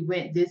already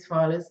went this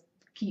far. Let's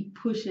keep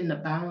pushing the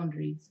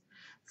boundaries.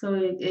 So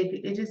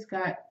it just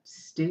got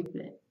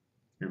stupid.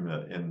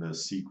 In the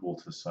sequel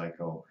to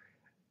Psycho,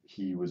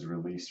 he was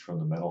released from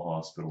the mental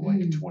hospital like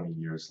Mm. 20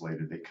 years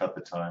later. They cut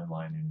the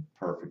timeline in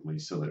perfectly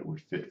so that it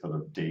would fit for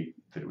the date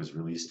that it was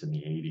released in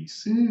the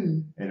 80s.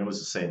 Mm. And it was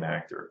the same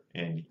actor,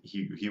 and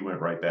he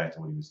went right back to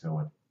what he was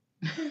doing.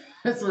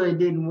 So it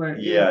didn't work.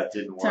 Yeah, it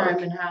didn't work. Time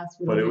in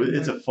hospital. But didn't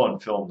it's work. a fun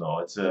film, though.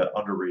 It's an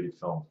underrated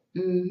film.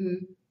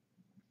 Mm-hmm.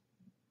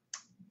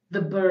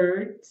 The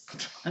Birds,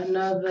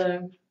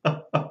 another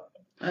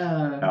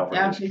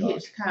Alfred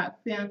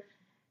Hitchcock film.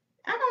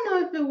 I don't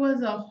know if it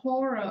was a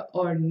horror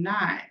or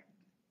not.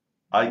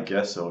 I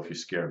guess so if you're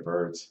scared of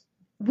birds.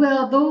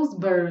 Well, those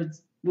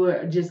birds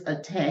were just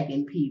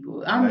attacking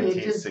people. I mean,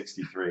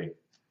 1963,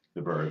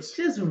 The Birds.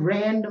 just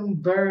random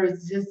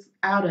birds just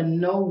out of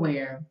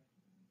nowhere.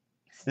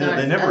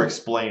 They never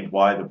explained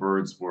why the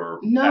birds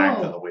were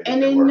acting the way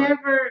and they they were.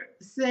 never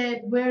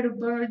said where the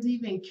birds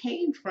even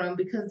came from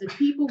because the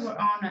people were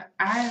on an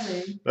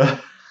island.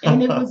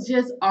 And it was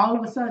just all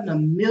of a sudden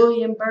 1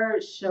 million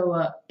birds show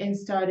up and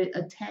started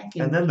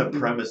attacking. And then people. the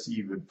premise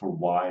even for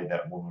why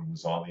that woman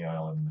was on the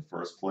island in the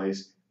first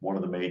place, one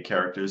of the main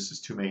characters,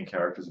 there's 2 main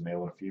characters, a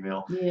male and a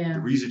female. Yeah. The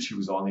reason she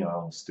was on the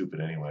island was stupid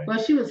anyway.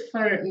 Well, she was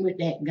flirting with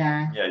that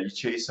guy. Yeah, you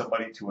chase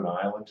somebody to an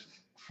island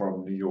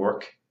from New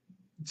York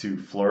to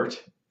flirt.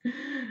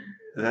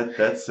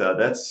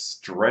 That's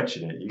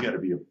stretching it. You got to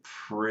be a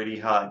pretty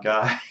hot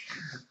guy.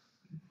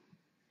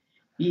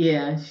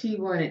 Yeah, she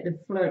wanted to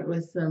flirt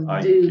with some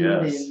I dude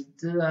guess. and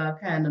do all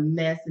kind of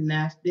mess, and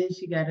now then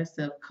she got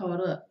herself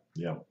caught up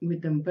Yeah.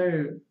 with them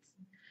birds.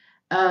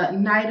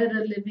 Night of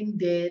the Living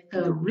Dead,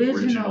 the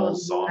original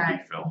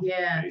zombie film.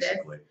 Yeah,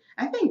 basically.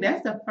 I think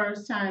that's the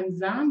first time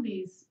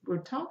zombies were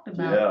talked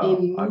about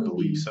in movies. I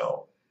believe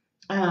so.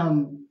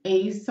 And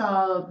you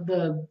saw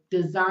the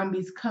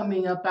zombies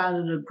coming up out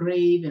of the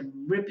grave and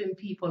ripping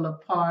people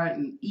apart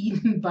and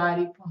eating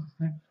body parts.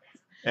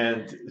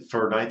 And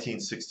for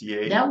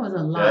 1968, that was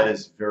a lot. That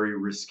is very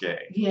risque.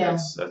 Yeah.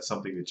 That's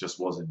something that just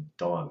wasn't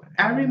done.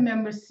 I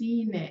remember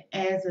seeing it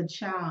as a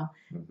child.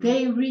 Mm-hmm.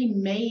 They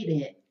remade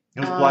it. It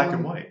was black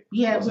and white.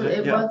 Yeah, it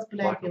was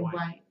black and white.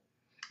 white.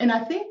 And I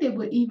think they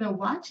were even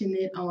watching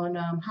it on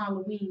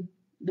Halloween,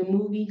 the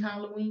movie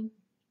Halloween.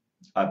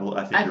 I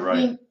think you're right.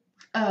 I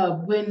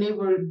think when they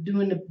were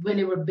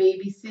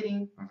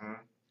babysitting,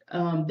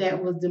 mm-hmm.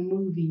 That was the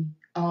movie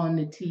on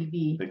the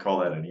TV. They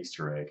call that an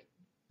Easter egg.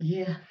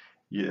 Yeah.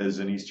 Yeah, there's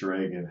an Easter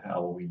egg in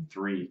Halloween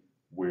 3,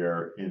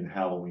 where in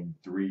Halloween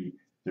 3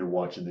 they're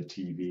watching the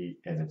TV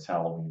and it's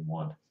Halloween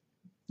 1.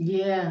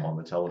 Yeah. On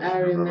the television. I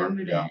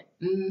remember that.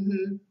 Yeah.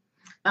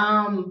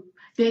 Mm-hmm.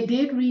 They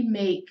did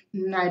remake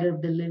Night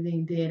of the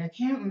Living Dead. I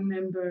can't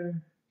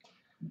remember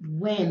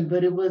when,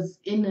 but it was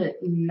in the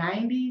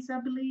 90s, I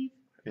believe.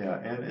 Yeah,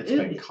 and it's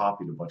been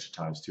copied a bunch of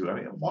times too. I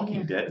mean,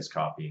 Walking Dead is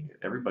copying it.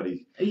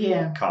 Everybody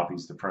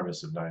copies the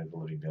premise of Night of the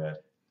Living Dead.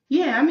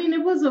 Yeah, I mean,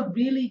 it was a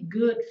really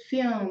good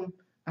film.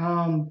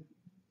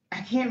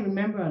 I can't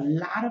remember a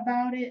lot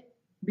about it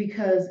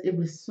because it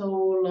was so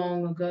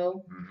long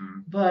ago. Mm-hmm.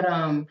 But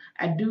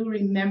I do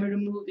remember the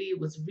movie. It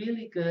was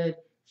really good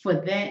for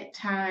that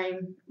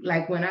time.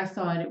 Like when I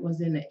saw it, it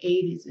was in the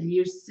 80s, and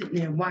you're sitting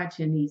there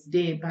watching these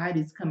dead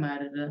bodies come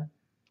out of the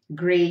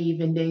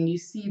grave, and then you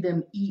see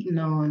them eating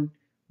on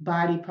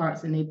body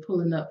parts, and they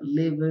pulling up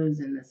livers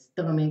and the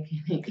stomach.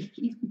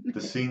 The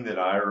scene that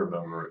I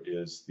remember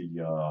is the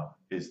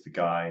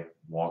guy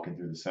walking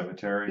through the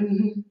cemetery,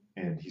 mm-hmm.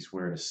 and he's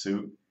wearing a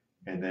suit,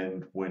 and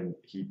then when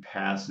he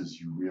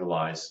passes, you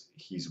realize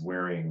he's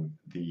wearing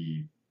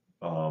the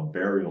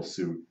burial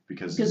suit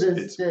because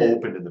it's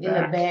open in the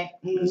back.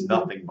 Mm-hmm. There's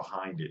nothing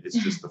behind it. It's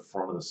just the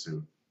front of the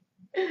suit.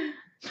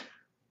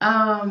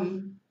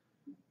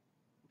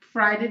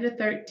 Friday the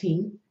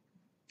 13th.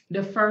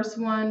 The first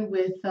one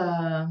with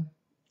the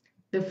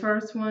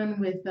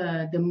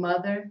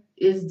mother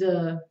is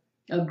the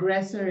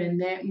aggressor in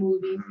that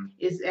movie. Mm-hmm.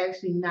 Is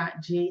actually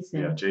not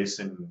Jason. Yeah,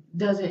 Jason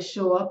doesn't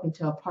show up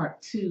until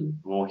part 2.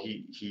 Well,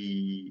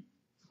 he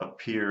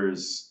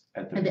appears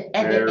at the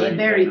very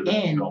end of the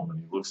end. film,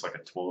 and he looks like a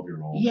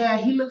 12-year-old. Yeah,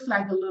 he looks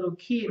like a little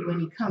kid when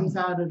he comes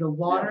out of the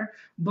water,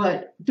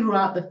 but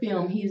throughout the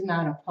film, he's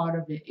not a part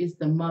of it. It's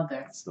the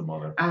mother. It's the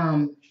mother.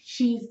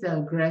 She's the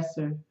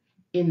aggressor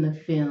in the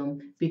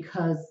film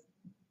because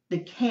the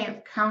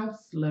camp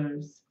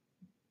counselors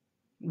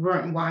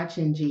weren't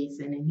watching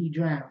Jason and he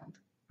drowned.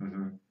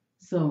 Mm-hmm.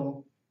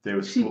 So they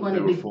were fooling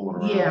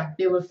around. Yeah,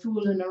 they were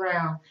fooling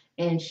around,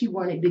 and she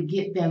wanted to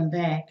get them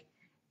back,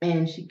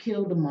 and she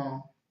killed them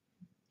all.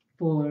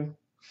 For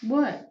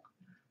what?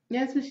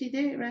 That's what she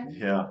did, right?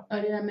 Yeah.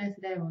 Oh, did I mess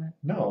that one?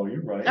 No,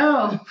 you're right.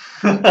 Oh.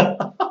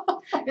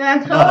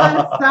 That's how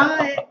I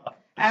saw it.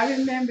 I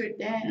remembered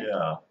that.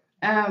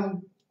 Yeah.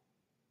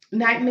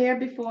 Nightmare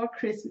Before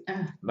Christmas.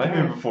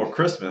 Nightmare Before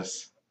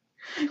Christmas.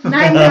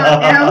 Nightmare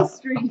on Elm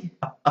Street.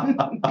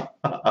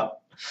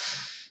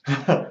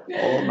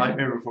 Oh,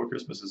 Nightmare Before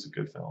Christmas is a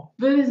good film.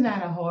 But it's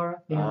not a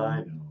horror film.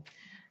 I know.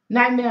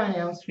 Nightmare on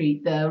Elm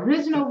Street, the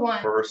original The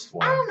one. first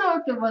one. I don't know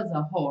if it was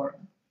a horror.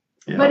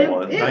 Yeah, but it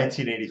was.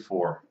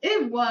 1984.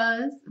 It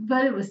was,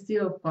 but it was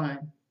still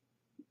fun.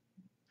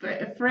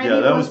 Freddy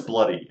Yeah, that was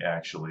bloody,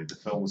 actually. The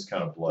film was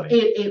kind of bloody.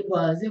 It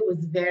was. It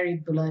was very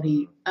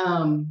bloody.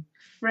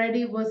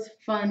 Freddy was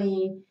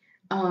funny.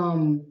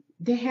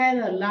 They had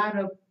a lot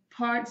of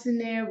parts in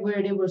there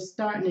where they were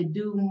starting to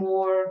do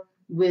more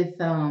with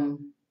the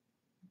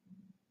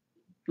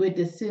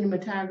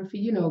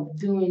cinematography, you know,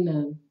 doing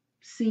the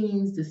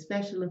scenes, the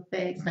special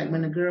effects, like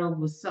when the girl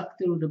was sucked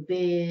through the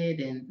bed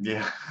and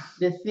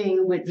the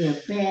thing with the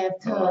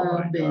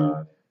bathtub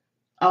and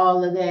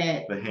all of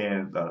that. The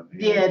hand. The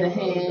hand.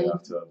 The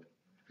bathtub.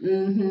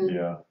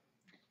 Yeah.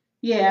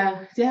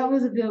 Yeah, that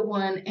was a good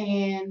one.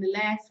 And the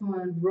last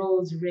one,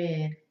 Rose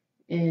Red,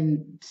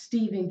 in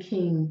Stephen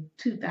King,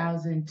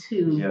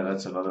 2002. Yeah,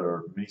 that's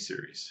another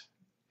miniseries.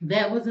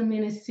 That was a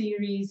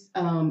miniseries.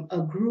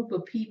 A group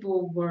of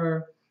people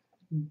were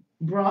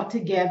brought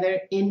together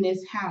in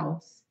this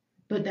house,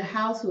 but the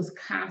house was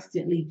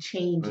constantly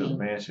changing. It was a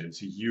mansion.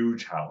 It's a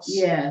huge house.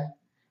 Yeah.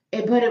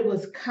 But it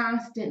was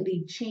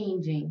constantly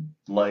changing.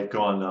 Like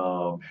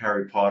on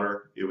Harry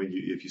Potter,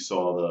 if you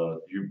saw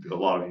a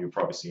lot of you have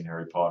probably seen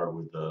Harry Potter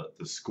with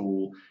the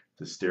school,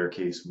 the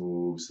staircase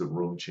moves, the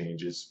room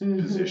changes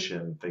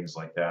position, things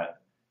like that.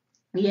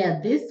 Yeah,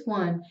 this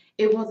one,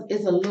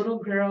 it's a little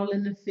girl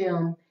in the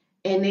film,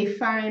 and they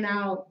find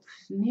out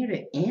near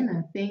the end,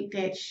 I think,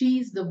 that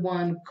she's the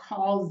one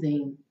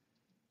causing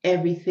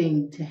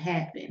everything to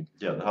happen.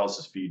 Yeah, the house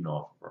is feeding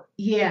off of her.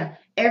 Yeah,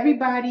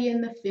 everybody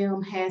in the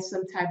film has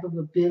some type of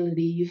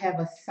ability. You have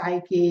a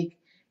psychic,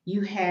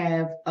 you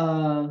have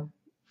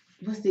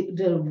what's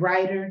the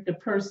writer, the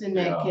person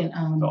that can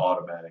the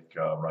automatic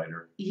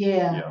writer.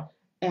 Yeah.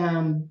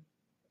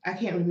 I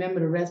can't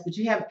remember the rest, but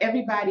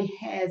everybody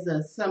has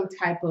some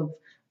type of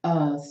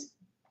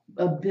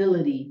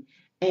ability,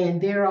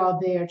 and they're all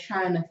there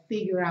trying to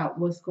figure out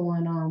what's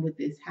going on with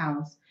this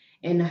house.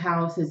 And the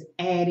house is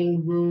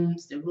adding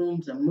rooms. The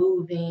rooms are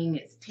moving.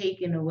 It's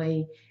taken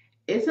away.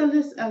 It's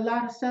a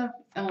lot of stuff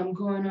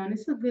going on.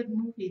 It's a good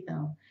movie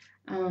though.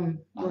 I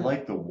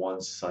like the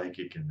one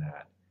psychic in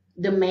that.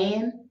 The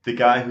man. The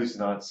guy who's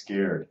not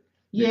scared.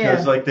 Yeah.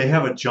 Because like they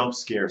have a jump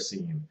scare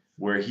scene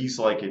where he's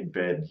like in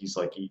bed and he's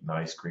like eating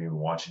ice cream and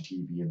watching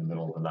TV in the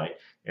middle of the night,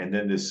 and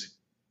then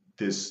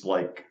this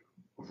like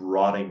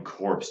rotting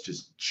corpse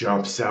just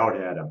jumps out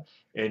at him,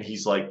 and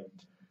he's like,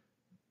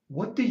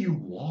 what do you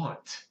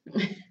want?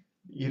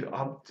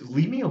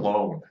 Leave me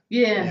alone.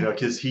 Yeah.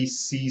 Because he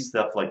sees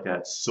stuff like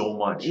that so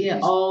much. Yeah,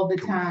 he's all the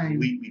time.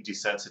 Completely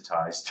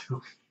desensitized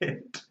to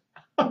it.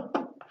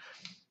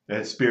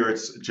 And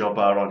spirits jump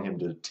out on him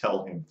to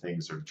tell him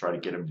things or try to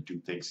get him to do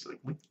things.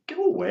 Like,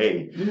 go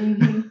away.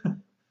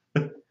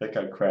 That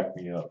guy cracked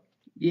me up.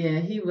 Yeah,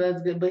 he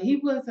was good, but he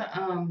was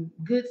a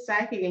good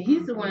psychic, and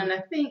he's the one, I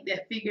think,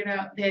 that figured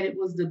out that it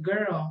was the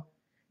girl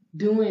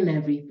doing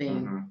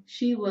everything.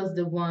 She was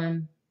the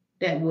one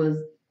that was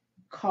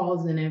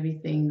causing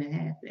everything to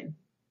happen.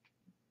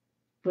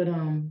 But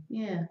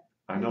yeah.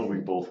 I know we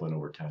both went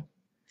over 10.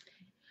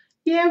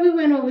 Yeah, we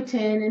went over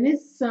 10, and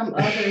there's some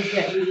others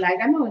that we like.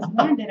 I know it's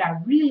one that I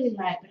really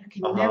like, but I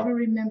can never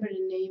remember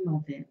the name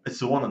of it. It's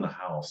the one in the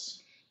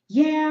house.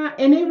 Yeah,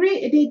 and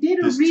they did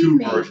a There's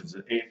remake. 2 versions,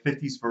 a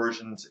 50s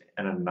versions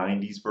and a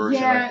 90s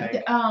version, I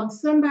think.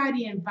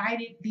 Somebody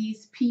invited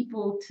these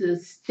people to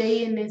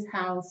stay in this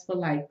house for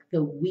like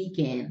the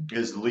weekend.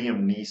 Is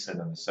Liam Neeson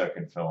in the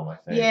second film, I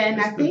think. Yeah, and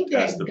I think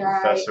that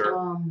guy, professor.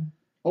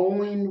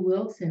 Owen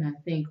Wilson,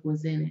 I think,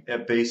 was in it.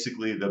 And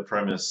basically the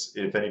premise,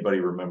 if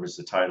anybody remembers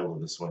the title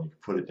of this one, you can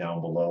put it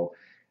down below,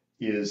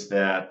 is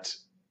that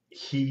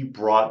he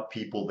brought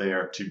people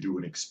there to do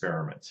an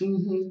experiment.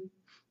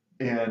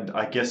 And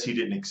I guess he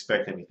didn't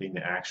expect anything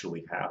to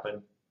actually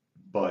happen,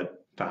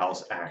 but the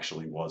house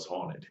actually was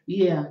haunted.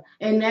 Yeah,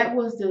 and that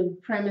was the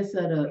premise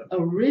of the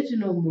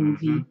original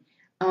movie.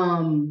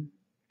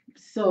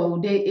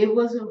 So it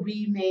was a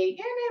remake,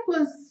 and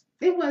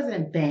it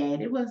wasn't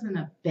bad. It wasn't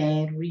a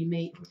bad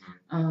remake.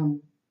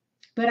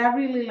 But I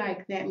really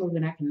liked that movie,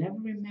 and I can never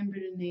remember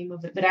the name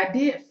of it. But I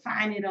did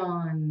find it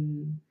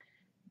on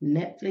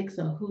Netflix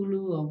or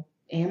Hulu or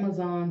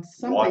Amazon,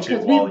 something,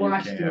 because we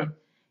watched it.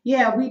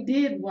 Yeah, we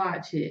did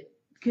watch it,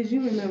 because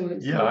you remember.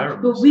 Yeah, I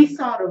remember. But we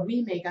saw the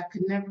remake. I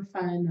could never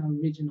find the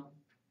original.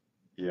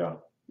 Yeah.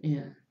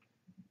 Yeah.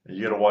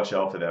 You got to watch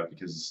out for that,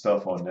 because the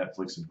stuff on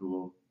Netflix and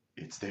Hulu,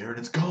 it's there and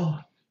it's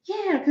gone.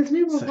 Yeah, because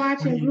we were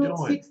watching Route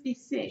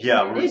 66.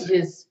 Yeah, and it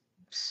just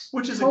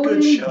which is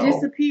totally a good show.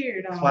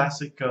 Disappeared.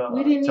 Classic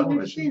we didn't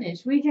television. even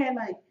finish. We had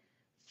like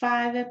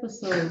 5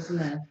 episodes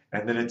left.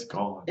 And then it's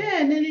gone.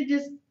 Yeah, and then it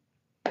just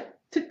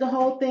took the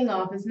whole thing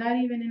off. It's not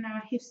even in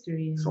our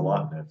history anymore. It's a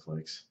lot,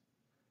 Netflix.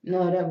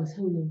 No, that was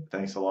Hulu.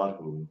 Thanks a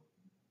lot,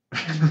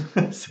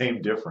 Hulu.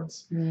 Same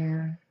difference.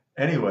 Yeah.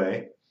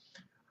 Anyway,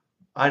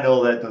 I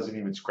know that doesn't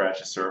even scratch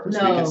the surface.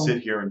 We can No.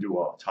 sit here and do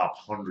a top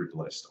 100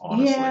 list, Yeah,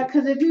 honestly.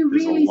 because if you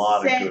There's a really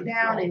lot of sat good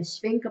down and films.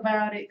 think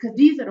about it, because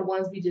these are the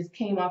ones we just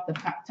came off the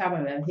top of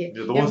our head. They're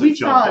the If ones that we jumped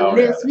saw a out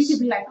at list, we could us.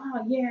 be like,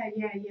 oh, yeah,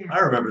 yeah, I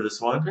remember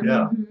this one. yeah.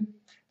 Yeah,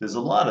 there's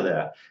a lot of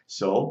that.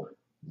 So,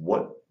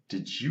 what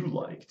did you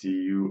like? Do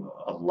you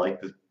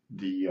like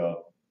the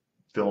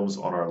films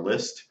on our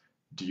list?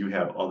 Do you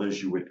have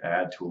others you would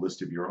add to a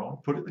list of your own?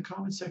 Put it in the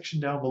comment section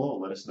down below.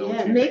 Let us know what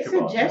Yeah, you make think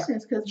about that.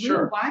 suggestions because we'll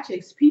Sure. watch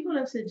it. People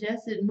have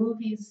suggested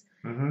movies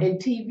hmm and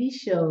TV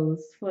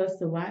shows for us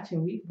to watch,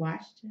 and we've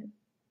watched it.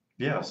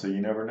 Yeah, so you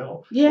never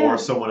know. Or Yeah,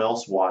 someone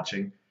else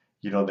watching,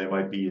 they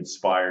might be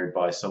inspired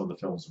by some of the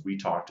films we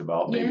talked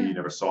about. Maybe yeah. you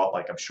never saw it.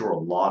 Like I'm sure a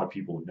lot of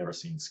people have never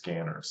seen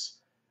Scanners.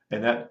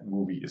 And that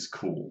movie is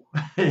cool.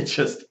 It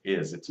just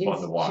is. It's fun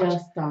It's to watch.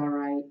 just all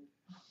right.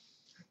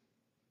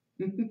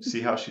 See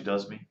how she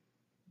does me?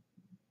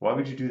 Why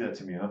would you do that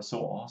to me? I'm so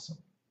awesome.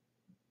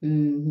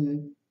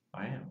 hmm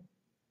I am.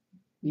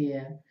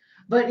 Yeah.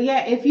 But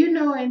yeah, if you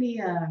know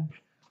any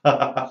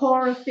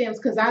horror films,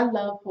 because I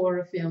love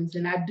horror films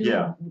and I do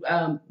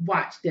Yeah.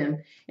 watch them,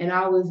 and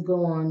I always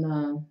go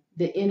on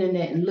the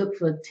internet and look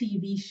for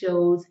TV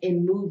shows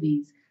and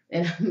movies,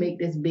 and I make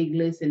this big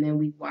list, and then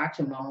we watch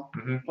them all,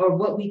 hmm or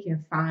what we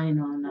can find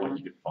on. What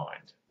you could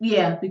find.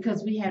 Yeah,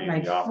 because we have Being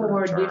like the operative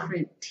four term.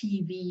 different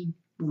TV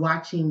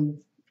watching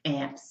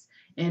apps,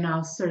 and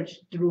I'll search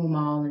through them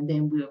all, and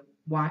then we'll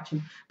watch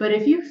them. But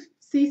if you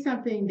see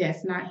something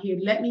that's not here,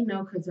 let me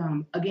know, because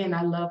again,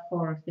 I love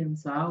horror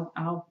films, so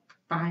I'll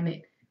find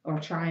it or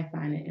try and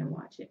find it and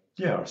watch it.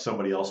 Yeah, or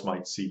somebody else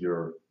might see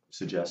your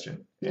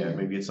suggestion and Yeah,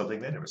 maybe it's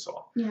something they never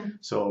saw. yeah,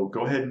 So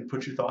go ahead and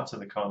put your thoughts in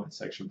the comment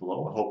section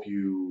below. I hope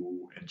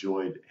you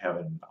enjoyed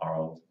having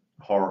our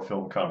horror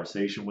film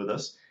conversation with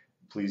us.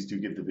 Please do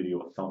give the video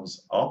a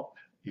thumbs up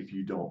if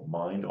you don't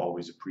mind,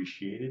 always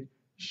appreciated.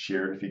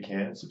 Share it if you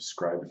can,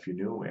 subscribe if you're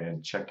new,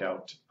 and check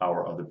out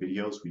our other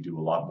videos. We do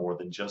a lot more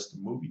than just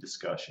movie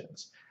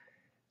discussions.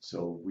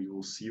 So we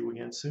will see you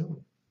again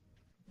soon.